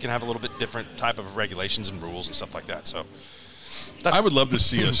after that, you can have a little bit different type of regulations and rules and stuff like that. So I would love to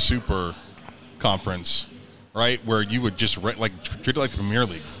see a super conference, right, where you would just treat it like the Premier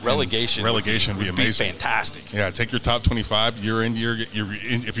League. Relegation would be amazing. Fantastic. Yeah, take your top 25. If you're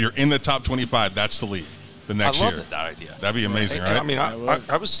in the top 25, that's the league the next year. I love that idea. That'd be amazing, right? I mean,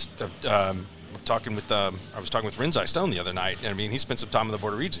 I was talking with Rinzai Stone the other night, and I mean, he spent some time on the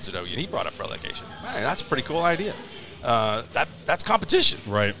Board of Regents at OU, and he brought up relegation. Man, that's a pretty cool idea. That's competition,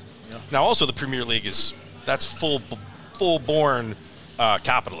 right? Yeah. Now, also the Premier League that's full-born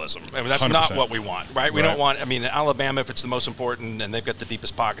capitalism. I mean, that's 100%. Not what we want, right? We don't want. I mean, Alabama, if it's the most important and they've got the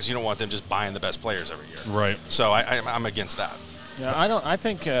deepest pockets, you don't want them just buying the best players every year, right? So I'm against that. Yeah, I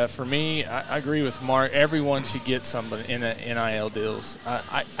think for me, I agree with Mark. Everyone should get somebody in the NIL deals.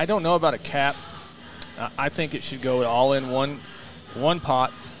 I don't know about a cap. I think it should go all in one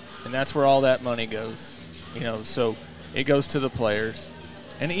pot, and that's where all that money goes. So it goes to the players.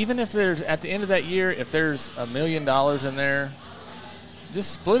 And even if there's, at the end of that year, if there's $1 million in there,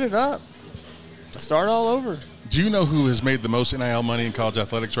 just split it up. Start all over. Do you know who has made the most NIL money in college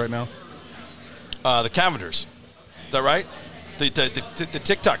athletics right now? The Cavenders. Is that right? The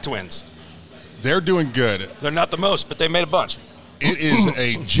TikTok twins. They're doing good. They're not the most, but they made a bunch. It is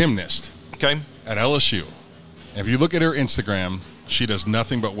a gymnast. Okay. At LSU. If you look at her Instagram, she does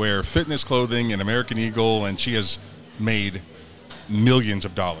nothing but wear fitness clothing and American Eagle, and she has made millions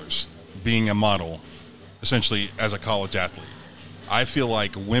of dollars being a model, essentially, as a college athlete. I feel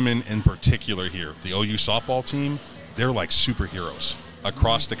like women in particular here, the OU softball team, they're like superheroes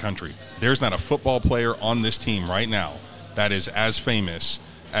across the country. There's not a football player on this team right now that is as famous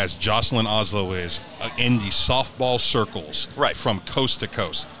as Jocelyn Oslo is in the softball circles, right, from coast to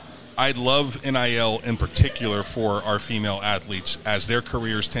coast. I love NIL in particular for our female athletes, as their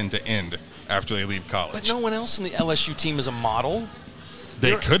careers tend to end after they leave college. But no one else in the LSU team is a model.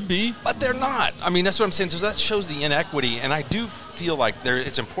 They could be. But they're not. I mean, that's what I'm saying. So that shows the inequity, and I do feel like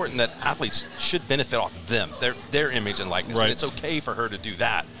it's important that athletes should benefit off them, their image and likeness, right. And it's okay for her to do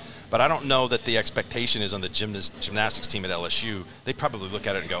that. But I don't know that the expectation is on the gymnastics team at LSU. They probably look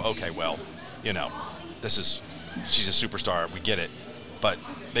at it and go, okay, well, she's a superstar. We get it. But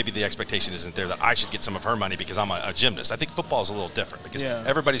maybe the expectation isn't there that I should get some of her money because I'm a gymnast. I think football is a little different because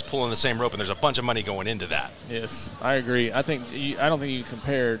everybody's pulling the same rope and there's a bunch of money going into that. Yes, I agree. I don't think you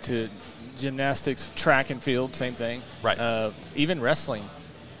compare to gymnastics, track and field, same thing. Right. Even wrestling.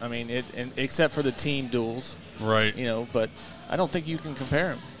 I mean, except for the team duels. Right. But I don't think you can compare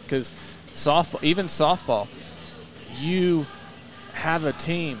them because softball, you have a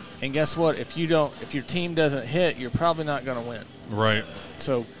team, and guess what? If your team doesn't hit, you're probably not going to win. Right.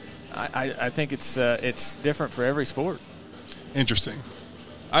 So, I think it's different for every sport. Interesting.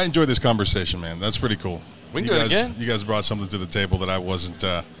 I enjoyed this conversation, man. That's pretty cool. We can do it again. You guys brought something to the table that I wasn't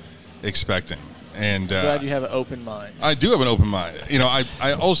expecting, and glad you have an open mind. I do have an open mind.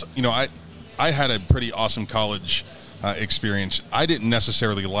 I also, I had a pretty awesome college experience. I didn't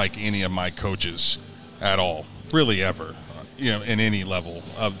necessarily like any of my coaches at all, really ever, in any level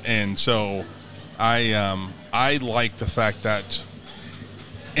of, and so I like the fact that,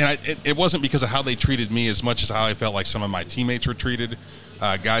 and it wasn't because of how they treated me as much as how I felt like some of my teammates were treated.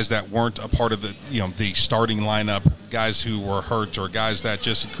 Guys that weren't a part of the starting lineup, guys who were hurt or guys that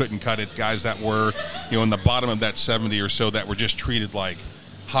just couldn't cut it, guys that were, in the bottom of that 70 or so that were just treated like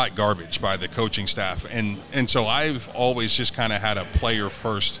hot garbage by the coaching staff. And so I've always just kind of had a player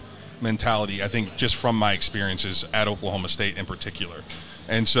first mentality, I think, just from my experiences at Oklahoma State in particular.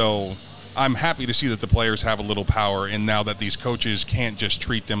 And so I'm happy to see that the players have a little power, and now that these coaches can't just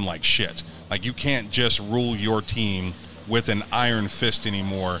treat them like shit. Like, you can't just rule your team with an iron fist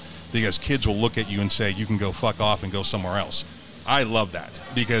anymore because kids will look at you and say you can go fuck off and go somewhere else. I love that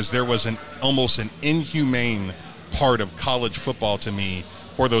because there was almost an inhumane part of college football to me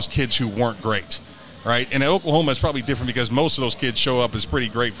for those kids who weren't great, right? And at Oklahoma, it's probably different because most of those kids show up as pretty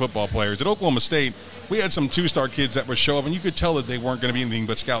great football players. At Oklahoma State, we had some two-star kids that would show up, and you could tell that they weren't going to be anything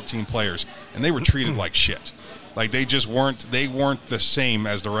but scout team players, and they were treated like shit. Like, they just weren't the same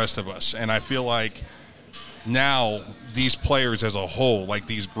as the rest of us. And I feel like now these players as a whole, like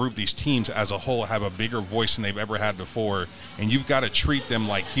these teams as a whole, have a bigger voice than they've ever had before, and you've got to treat them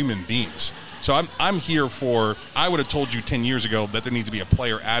like human beings. So I'm here for, I would have told you 10 years ago that there needs to be a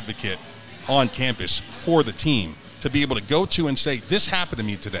player advocate on campus for the team to be able to go to and say, this happened to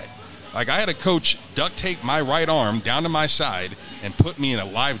me today. Like, I had a coach duct tape my right arm down to my side and put me in a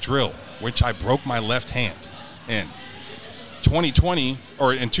live drill, which I broke my left hand in. 2020,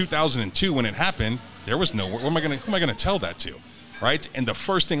 or in 2002 when it happened, there was no, who am I going to tell that to, right? And the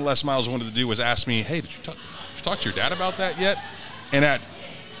first thing Les Miles wanted to do was ask me, hey, did you talk to your dad about that yet? And at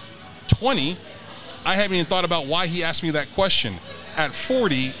 20, I haven't even thought about why he asked me that question. At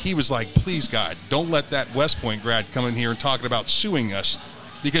 40, he was like, please, God, don't let that West Point grad come in here and talking about suing us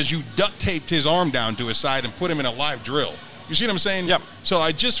because you duct taped his arm down to his side and put him in a live drill. You see what I'm saying? Yep. So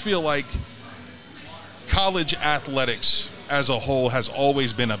I just feel like college athletics as a whole has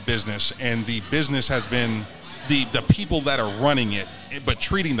always been a business, and the business has been the people that are running it, but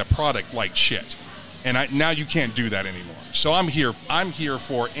treating the product like shit. And now you can't do that anymore. So I'm here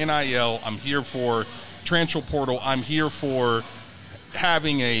for NIL. I'm here for transfer portal. I'm here for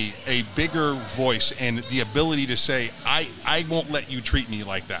having a bigger voice and the ability to say, I won't let you treat me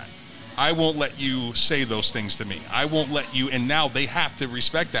like that. I won't let you say those things to me. I won't let you. And now they have to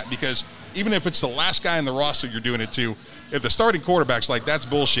respect that, because even if it's the last guy in the roster you're doing it to, if the starting quarterback's like, that's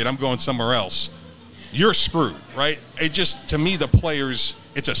bullshit, I'm going somewhere else, you're screwed, right? It just, to me, the players,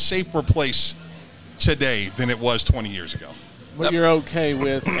 it's a safer place today than it was 20 years ago. But you're okay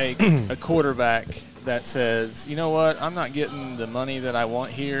with a quarterback that says, you know what, I'm not getting the money that I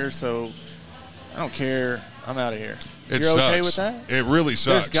want here, so I don't care, I'm out of here. It You're sucks. okay with that? It really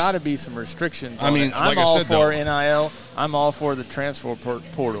sucks. There's got to be some restrictions. I mean, I'm like I all said, for though, NIL. I'm all for the transfer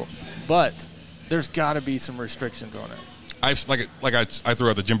portal, but there's got to be some restrictions on it. I threw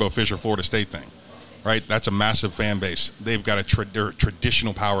out the Jimbo Fisher Florida State thing, right? That's a massive fan base. They've got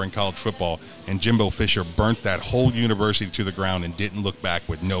traditional power in college football, and Jimbo Fisher burnt that whole university to the ground and didn't look back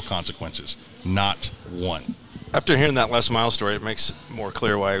with no consequences, not one. After hearing that Les Miles story, it makes more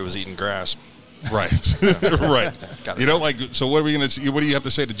clear why he was eating grass. Right, right. You know, like, so what are we going to? What do you have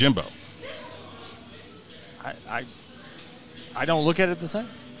to say to Jimbo? I don't look at it the same.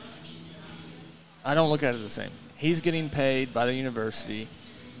 I don't look at it the same. He's getting paid by the university.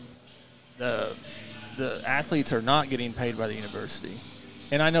 The athletes are not getting paid by the university.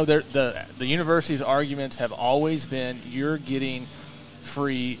 And I know the university's arguments have always been, you're getting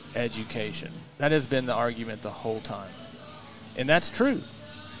free education. That has been the argument the whole time. And that's true.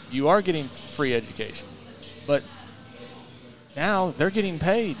 You are getting free education. But now they're getting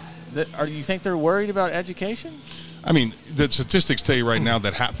paid. Do you think they're worried about education? I mean, the statistics tell you right now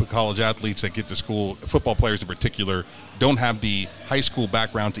that half the college athletes that get to school, football players in particular, don't have the high school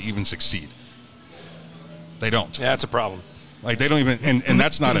background to even succeed. They don't. Yeah, that's a problem. Like, they don't even, and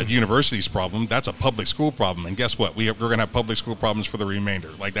that's not a university's problem. That's a public school problem. And guess what? We're going to have public school problems for the remainder.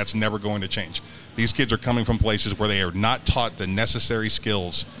 Like, that's never going to change. These kids are coming from places where they are not taught the necessary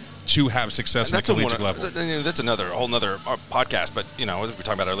skills to have success at the collegiate level. That's a whole nother podcast, but, as we were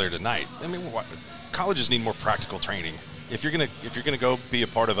talking about earlier tonight, I mean, colleges need more practical training. If you're gonna go be a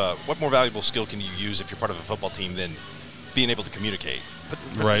part of what more valuable skill can you use if you're part of a football team than being able to communicate? But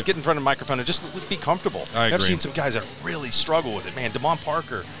right. Get in front of a microphone and just be comfortable. I've seen some guys that really struggle with it. Man, Damon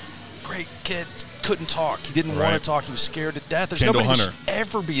Parker, great kid, couldn't talk. He didn't want to talk. He was scared to death. There's Kendall nobody Hunter who should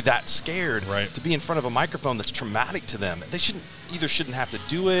ever be that scared right. to be in front of a microphone that's traumatic to them. They shouldn't have to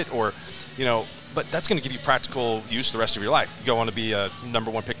do it, or but that's going to give you practical use the rest of your life. You go on to be a number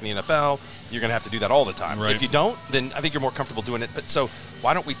 1 pick in the NFL, you're going to have to do that all the time. Right. If you don't, then I think you're more comfortable doing it. But so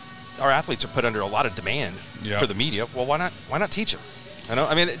why don't we? Our athletes are put under a lot of demand for the media. Well, why not teach them?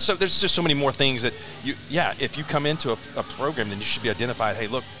 I mean, so there's just so many more things that if you come into a program, then you should be identified. Hey,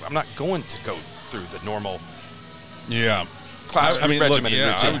 look, I'm not going to go through the normal. Yeah. Class regimen.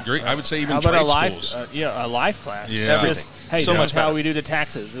 I would agree. I would say even how about trade schools. A life class. Yeah. This is how we do the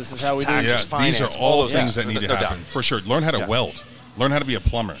taxes. This is how we do taxes, finance, these are all things that need to happen. For sure. Learn how to weld. Learn how to be a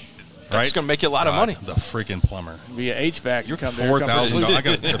plumber. That's going to make you a lot of money. The freaking plumber. Be an HVAC. You're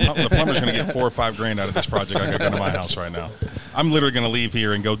 $4,000. The plumber's going to get $4 or $5 grand out of this project I got done in my house right now. I'm literally going to leave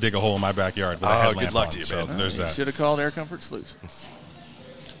here and go dig a hole in my backyard with a headlamp good luck on. to you, so man. there's that. Should have called Air Comfort Solutions.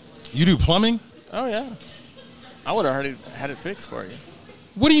 You do plumbing? Oh, yeah. I would have already had it fixed for you.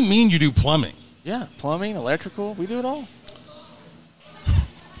 What do you mean you do plumbing? Yeah, plumbing, electrical, we do it all.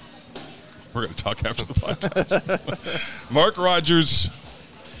 We're going to talk after the podcast. Mark Rodgers,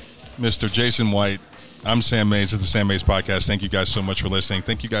 Mr. Jason White. I'm Sam Mays of the Sam Mays Podcast. Thank you guys so much for listening.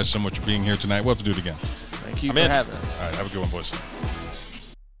 Thank you guys so much for being here tonight. We'll have to do it again. Thank you for having us. All right, have a good one, boys.